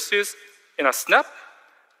favorite services in a snap.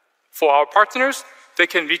 For our partners, they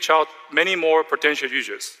can reach out many more potential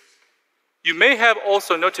users. You may have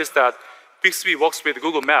also noticed that Bixby works with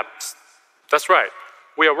Google Maps. That's right.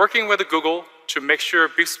 We are working with Google to make sure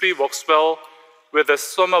Bixby works well with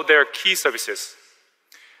some of their key services.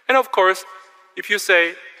 And of course, if you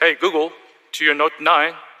say, hey, Google, to your Note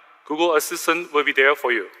 9, Google Assistant will be there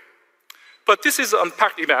for you. But this is an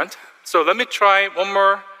unpacked event, so let me try one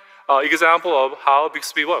more example of how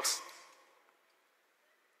Bixby works.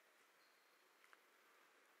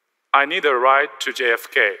 I need a ride to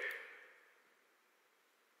JFK.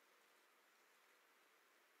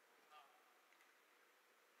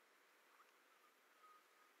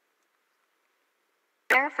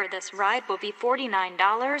 Fare for this ride will be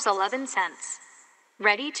 $49.11.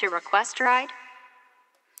 Ready to request ride?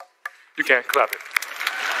 You can clap it.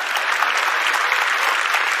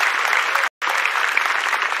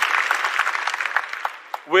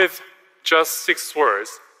 With just 6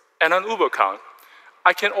 words and an Uber account,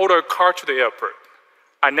 I can order a car to the airport.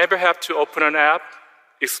 I never have to open an app,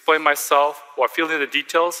 explain myself, or fill in the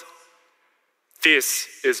details. This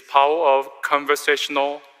is power of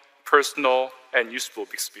conversational, personal, and useful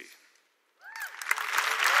Bixby.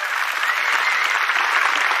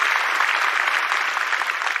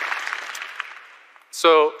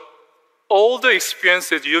 So, all the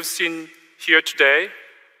experiences you've seen here today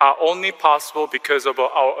are only possible because of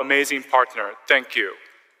our amazing partner. Thank you.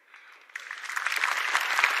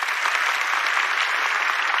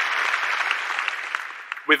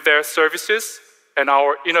 With their services and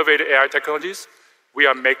our innovative AI technologies, we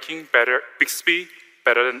are making Bixby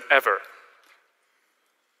better than ever.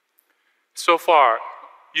 So far,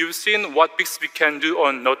 you've seen what Bixby can do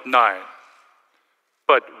on Note 9.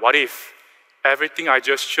 But what if everything I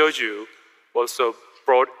just showed you also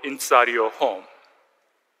brought inside your home.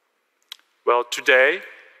 Well, today,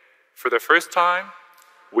 for the first time,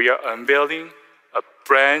 we are unveiling a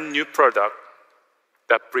brand new product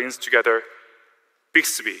that brings together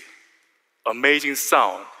Bixby, amazing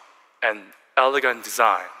sound, and elegant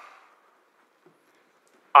design.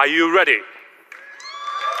 Are you ready?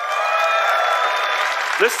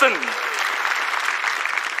 Listen.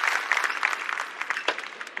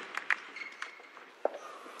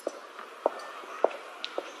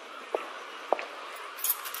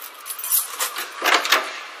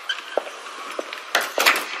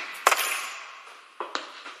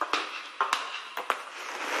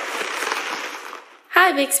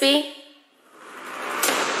 Hi, Bixby.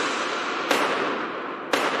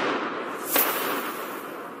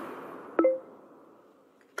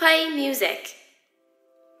 Play music.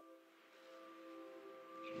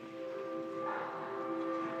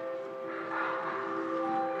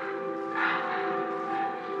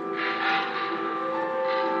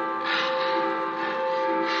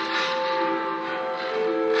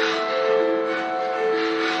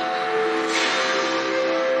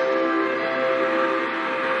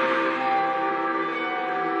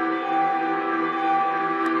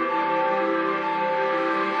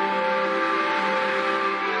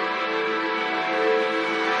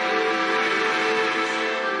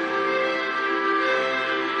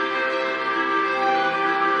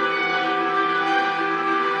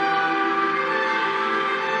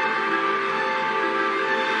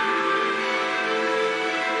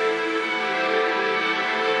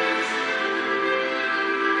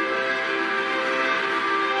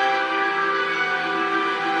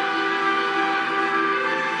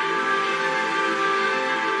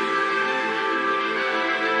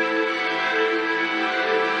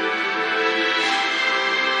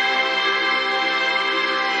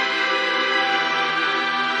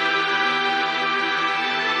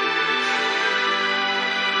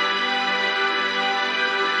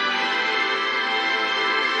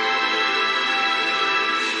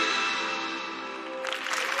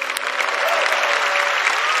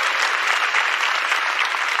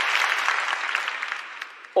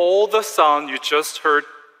 All the sound you just heard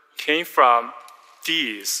came from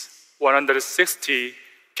these 160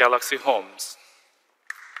 Galaxy homes.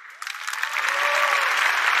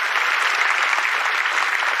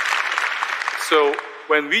 So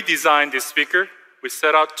when we designed this speaker, we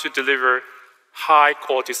set out to deliver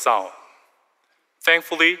high-quality sound.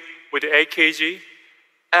 Thankfully, with the AKG,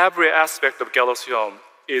 every aspect of Galaxy Home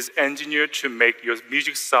is engineered to make your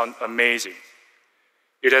music sound amazing.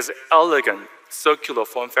 It has elegant circular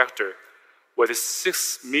form factor with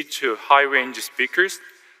 6 mid to high-range speakers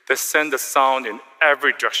that send the sound in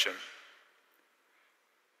every direction.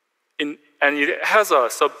 And it has a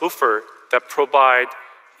subwoofer that provides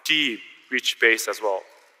deep, rich bass as well.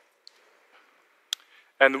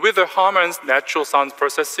 And with the Harman's natural sound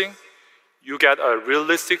processing, you get a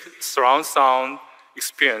realistic surround sound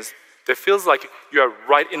experience that feels like you are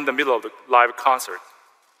right in the middle of the live concert.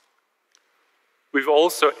 We've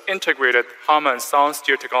also integrated Harman sound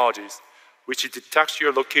steer technologies, which detects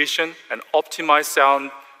your location and optimize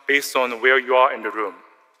sound based on where you are in the room.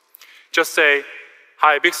 Just say,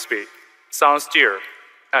 "Hi, Bixby, sound steer,"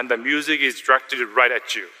 and the music is directed right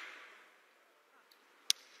at you.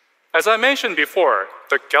 As I mentioned before,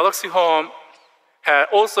 the Galaxy Home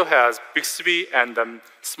also has Bixby and the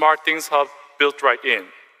SmartThings Hub built right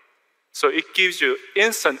in. So it gives you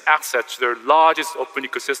instant access to the largest open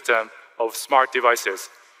ecosystem of smart devices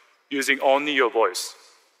using only your voice.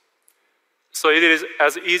 So it is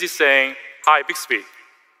as easy saying, "Hi, Bixby."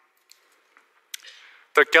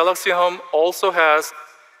 The Galaxy Home also has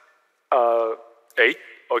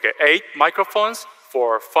 8 microphones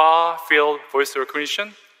for far-field voice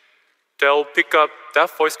recognition. They'll pick up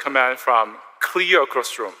that voice command from clear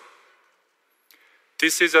across the room.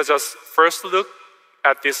 This is just first look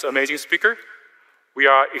at this amazing speaker. We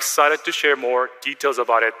are excited to share more details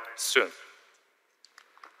about it soon.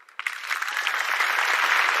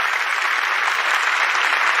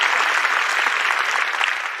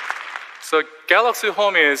 So Galaxy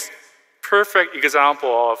Home is a perfect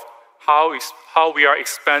example of how we are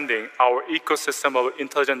expanding our ecosystem of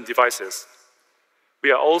intelligent devices.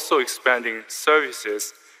 We are also expanding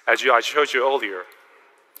services, as I showed you earlier.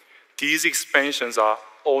 These expansions are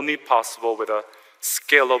only possible with a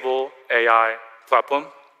scalable AI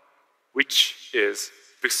platform, which is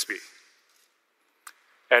Bixby.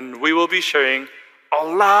 And we will be sharing a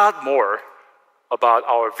lot more about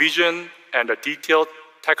our vision and the detailed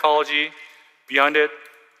technology beyond it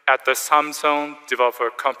at the Samsung Developer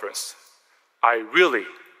Conference. I really,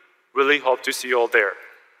 really hope to see you all there.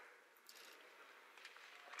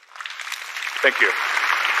 Thank you.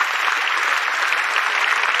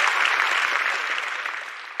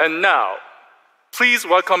 And now, please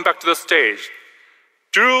welcome back to the stage,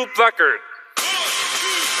 Drew Blackard.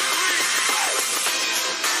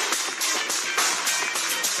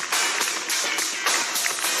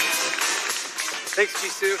 Thanks,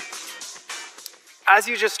 Jisoo. As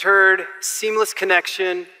you just heard, seamless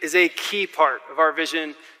connection is a key part of our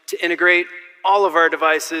vision to integrate all of our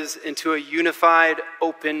devices into a unified,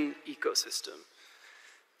 open ecosystem.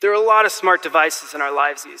 There are a lot of smart devices in our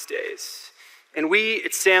lives these days, and we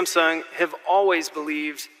at Samsung have always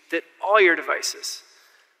believed that all your devices,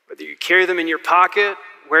 whether you carry them in your pocket,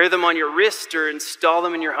 wear them on your wrist, or install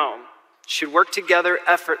them in your home, should work together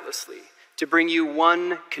effortlessly to bring you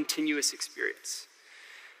one continuous experience.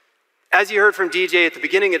 As you heard from DJ at the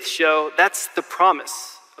beginning of the show, that's the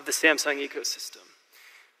promise of the Samsung ecosystem.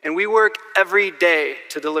 And we work every day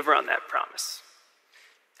to deliver on that promise.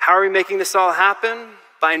 How are we making this all happen?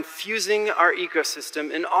 By infusing our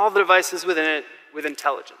ecosystem and all the devices within it with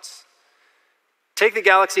intelligence. Take the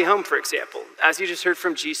Galaxy Home, for example. As you just heard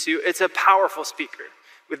from Jisoo, it's a powerful speaker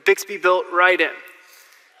with Bixby built right in.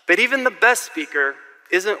 But even the best speaker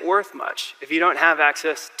isn't worth much if you don't have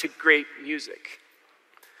access to great music.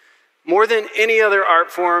 More than any other art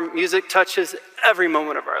form, music touches every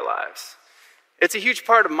moment of our lives. It's a huge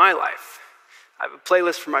part of my life. I have a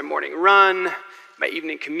playlist for my morning run, my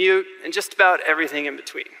evening commute, and just about everything in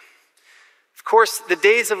between. Of course, the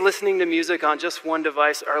days of listening to music on just one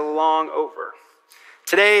device are long over.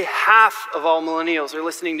 Today, half of all millennials are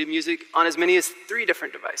listening to music on as many as 3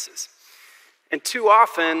 different devices. And too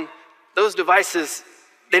often, those devices,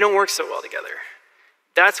 they don't work so well together.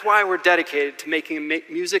 That's why we're dedicated to making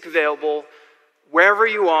music available wherever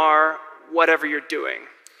you are, whatever you're doing,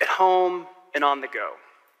 at home and on the go.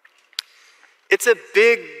 It's a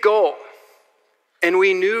big goal, and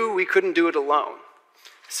we knew we couldn't do it alone.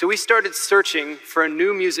 So we started searching for a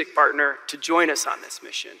new music partner to join us on this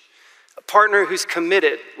mission, a partner who's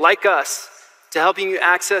committed, like us, to helping you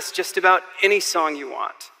access just about any song you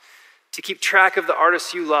want, to keep track of the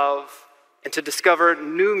artists you love, and to discover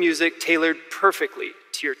new music tailored perfectly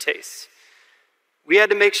to your tastes. We had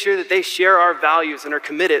to make sure that they share our values and are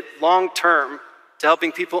committed long-term to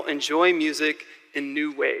helping people enjoy music in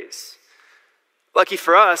new ways. Lucky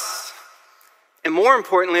for us, and more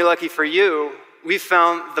importantly, lucky for you, we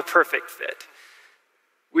found the perfect fit.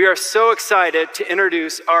 We are so excited to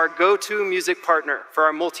introduce our go-to music partner for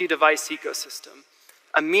our multi-device ecosystem,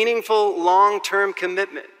 a meaningful long-term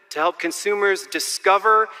commitment to help consumers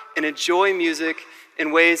discover and enjoy music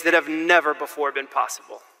in ways that have never before been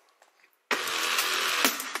possible.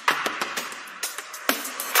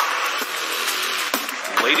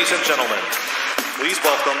 Ladies and gentlemen, please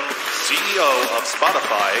welcome CEO of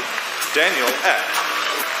Spotify, Daniel Ek.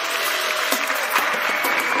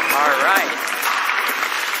 All right.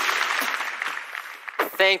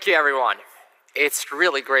 Thank you, everyone. It's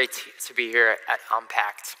really great to be here at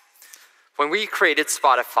Unpacked. When we created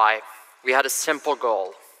Spotify, we had a simple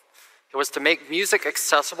goal. It was to make music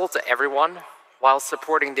accessible to everyone while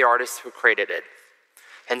supporting the artists who created it.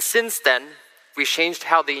 And since then, we changed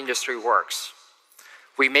how the industry works.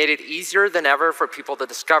 We made it easier than ever for people to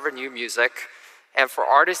discover new music and for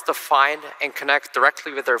artists to find and connect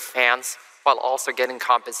directly with their fans while also getting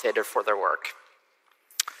compensated for their work.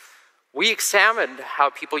 We examined how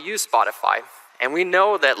people use Spotify, and we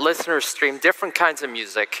know that listeners stream different kinds of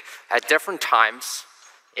music at different times,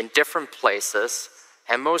 in different places,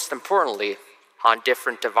 and most importantly, on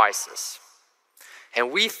different devices.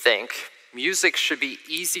 And we think music should be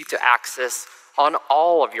easy to access on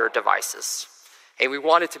all of your devices. And we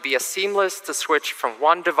want it to be as seamless to switch from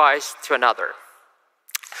one device to another.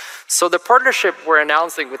 So the partnership we're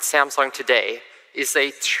announcing with Samsung today is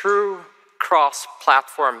a true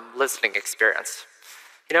cross-platform listening experience.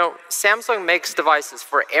 You know, Samsung makes devices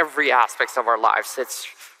for every aspect of our lives. It's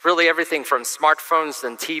really everything from smartphones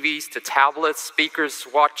and TVs to tablets, speakers,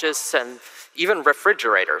 watches, and even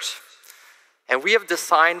refrigerators. And we have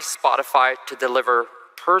designed Spotify to deliver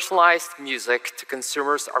personalized music to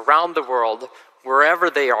consumers around the world, wherever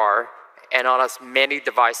they are, and on as many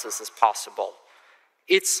devices as possible.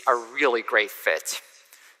 It's a really great fit.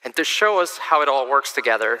 And to show us how it all works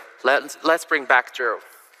together, let's bring back Drew.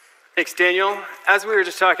 Thanks, Daniel. As we were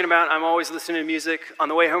just talking about, I'm always listening to music on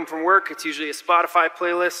the way home from work. It's usually a Spotify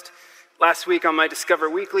playlist. Last week on my Discover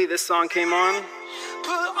Weekly, this song came on.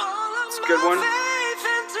 It's a good one.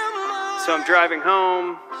 So I'm driving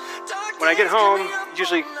home. When I get home, I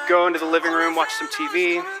usually go into the living room, watch some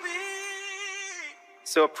TV.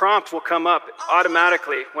 So a prompt will come up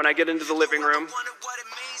automatically when I get into the living room.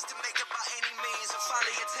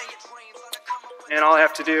 and all I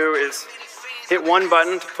have to do is hit one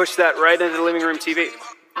button to push that right into the living room TV.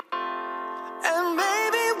 And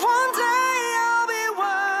maybe one day I'll be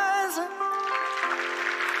wiser.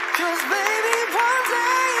 'Cause maybe one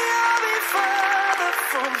day I'll be further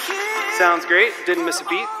from here. Sounds great, didn't miss a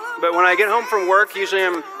beat. But when I get home from work, usually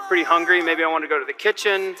I'm pretty hungry. Maybe I want to go to the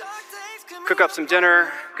kitchen, cook up some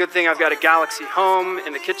dinner. Good thing I've got a Galaxy Home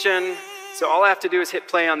in the kitchen. So all I have to do is hit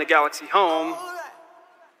play on the Galaxy Home.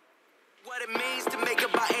 What it means to make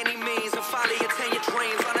it by any means and finally attain your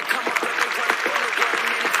dreams.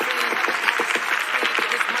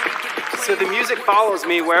 So the music follows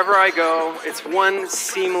me wherever I go. It's one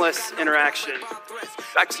seamless interaction.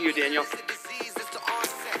 Back to you, Daniel.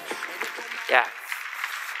 Yeah.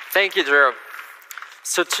 Thank you, Drew.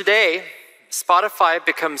 So today, Spotify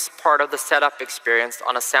becomes part of the setup experience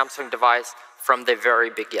on a Samsung device from the very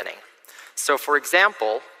beginning. So for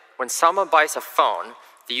example, when someone buys a phone,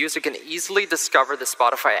 the user can easily discover the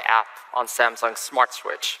Spotify app on Samsung's Smart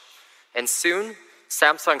Switch. And soon,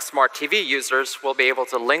 Samsung Smart TV users will be able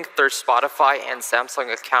to link their Spotify and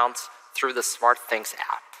Samsung accounts through the SmartThings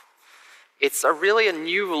app. It's really a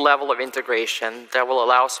new level of integration that will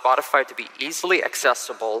allow Spotify to be easily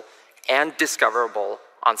accessible and discoverable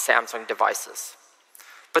on Samsung devices.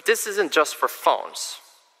 But this isn't just for phones.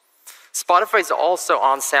 Spotify is also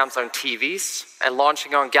on Samsung TVs and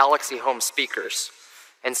launching on Galaxy Home speakers.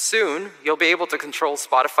 And soon, you'll be able to control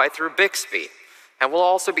Spotify through Bixby, and will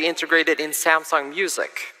also be integrated in Samsung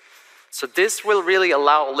Music. So this will really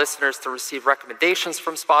allow listeners to receive recommendations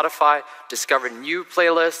from Spotify, discover new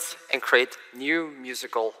playlists, and create new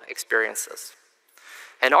musical experiences.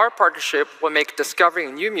 And our partnership will make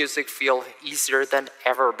discovering new music feel easier than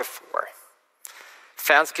ever before.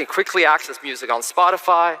 Fans can quickly access music on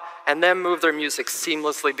Spotify and then move their music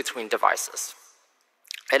seamlessly between devices.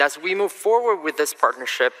 And as we move forward with this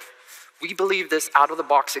partnership, we believe this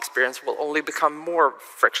out-of-the-box experience will only become more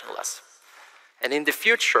frictionless. And in the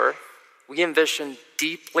future, we envision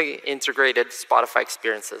deeply integrated Spotify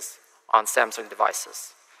experiences on Samsung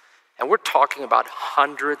devices. And we're talking about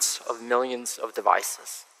hundreds of millions of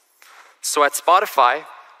devices. So at Spotify,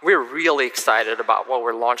 we're really excited about what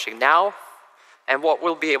we're launching now and what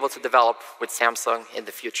we'll be able to develop with Samsung in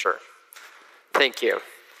the future. Thank you.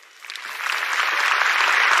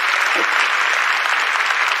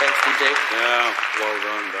 Thanks, DJ. Yeah, well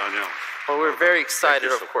done, Daniel. Well, we're very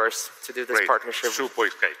excited, of course, to do this partnership. Super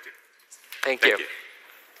excited. Thank you.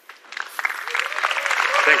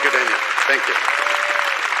 Thank you, Daniel. Thank you.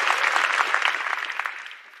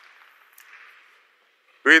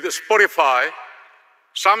 With Spotify,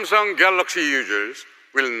 Samsung Galaxy users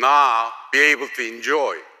will now be able to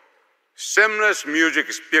enjoy seamless music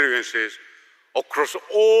experiences across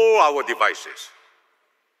all our devices.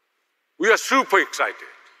 We are super excited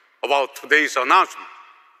about today's announcement,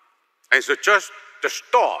 and it's just the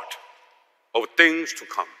start of things to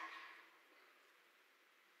come.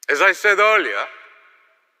 As I said earlier,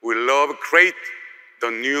 we love create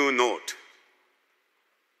the new note.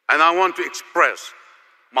 And I want to express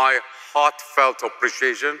my heartfelt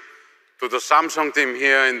appreciation to the Samsung team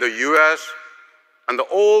here in the US and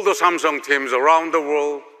all the Samsung teams around the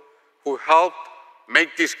world who helped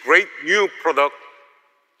make this great new product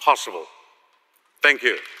possible. Thank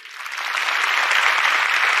you.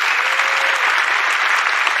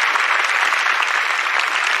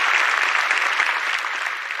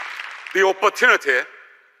 The opportunity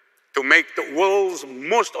to make the world's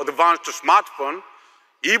most advanced smartphone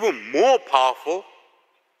even more powerful,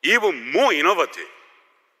 even more innovative.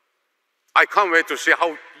 I can't wait to see how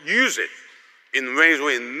we use it in ways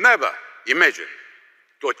we never imagined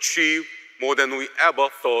to achieve more than we ever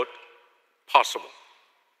thought possible.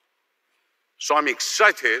 So I'm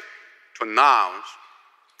excited to announce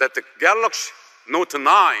that the Galaxy Note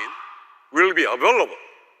 9 will be available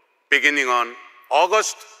beginning on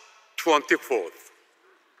August 24th.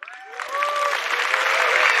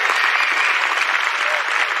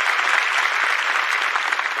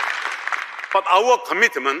 But our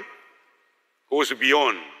commitment goes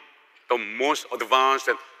beyond the most advanced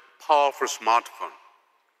and powerful smartphone.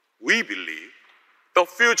 We believe the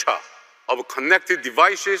future of connected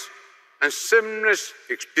devices and seamless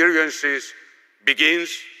experiences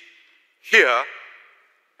begins here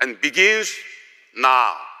and begins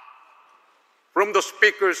now. From the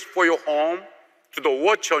speakers for your home, to the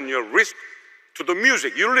watch on your wrist, to the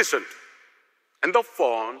music you listen to, and the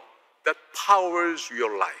phone that powers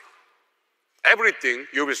your life. Everything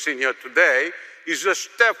you will see here today is a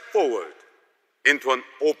step forward into an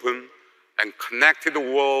open and connected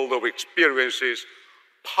world of experiences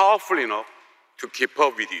powerful enough to keep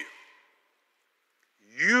up with you.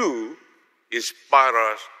 You inspire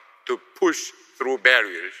us to push through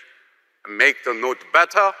barriers and make the note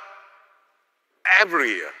better every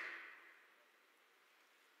year.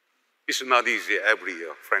 It's not easy every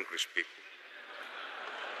year, frankly speaking.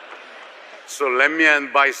 So let me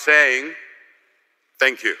end by saying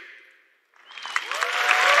thank you.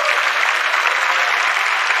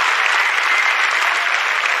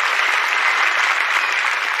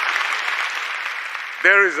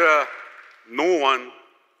 There is no one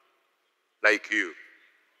like you,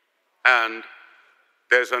 and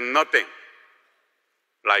there's nothing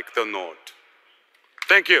like the note.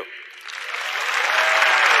 Thank you.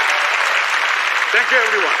 Thank you,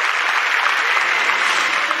 everyone.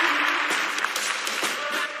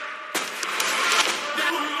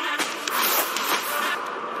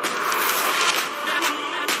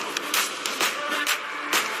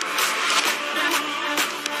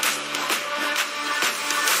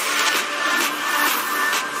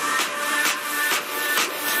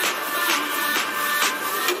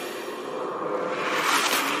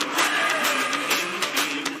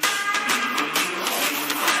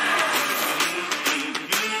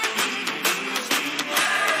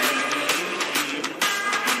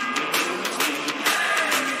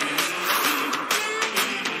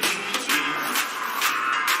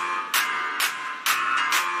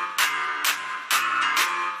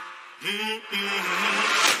 Mm-hmm.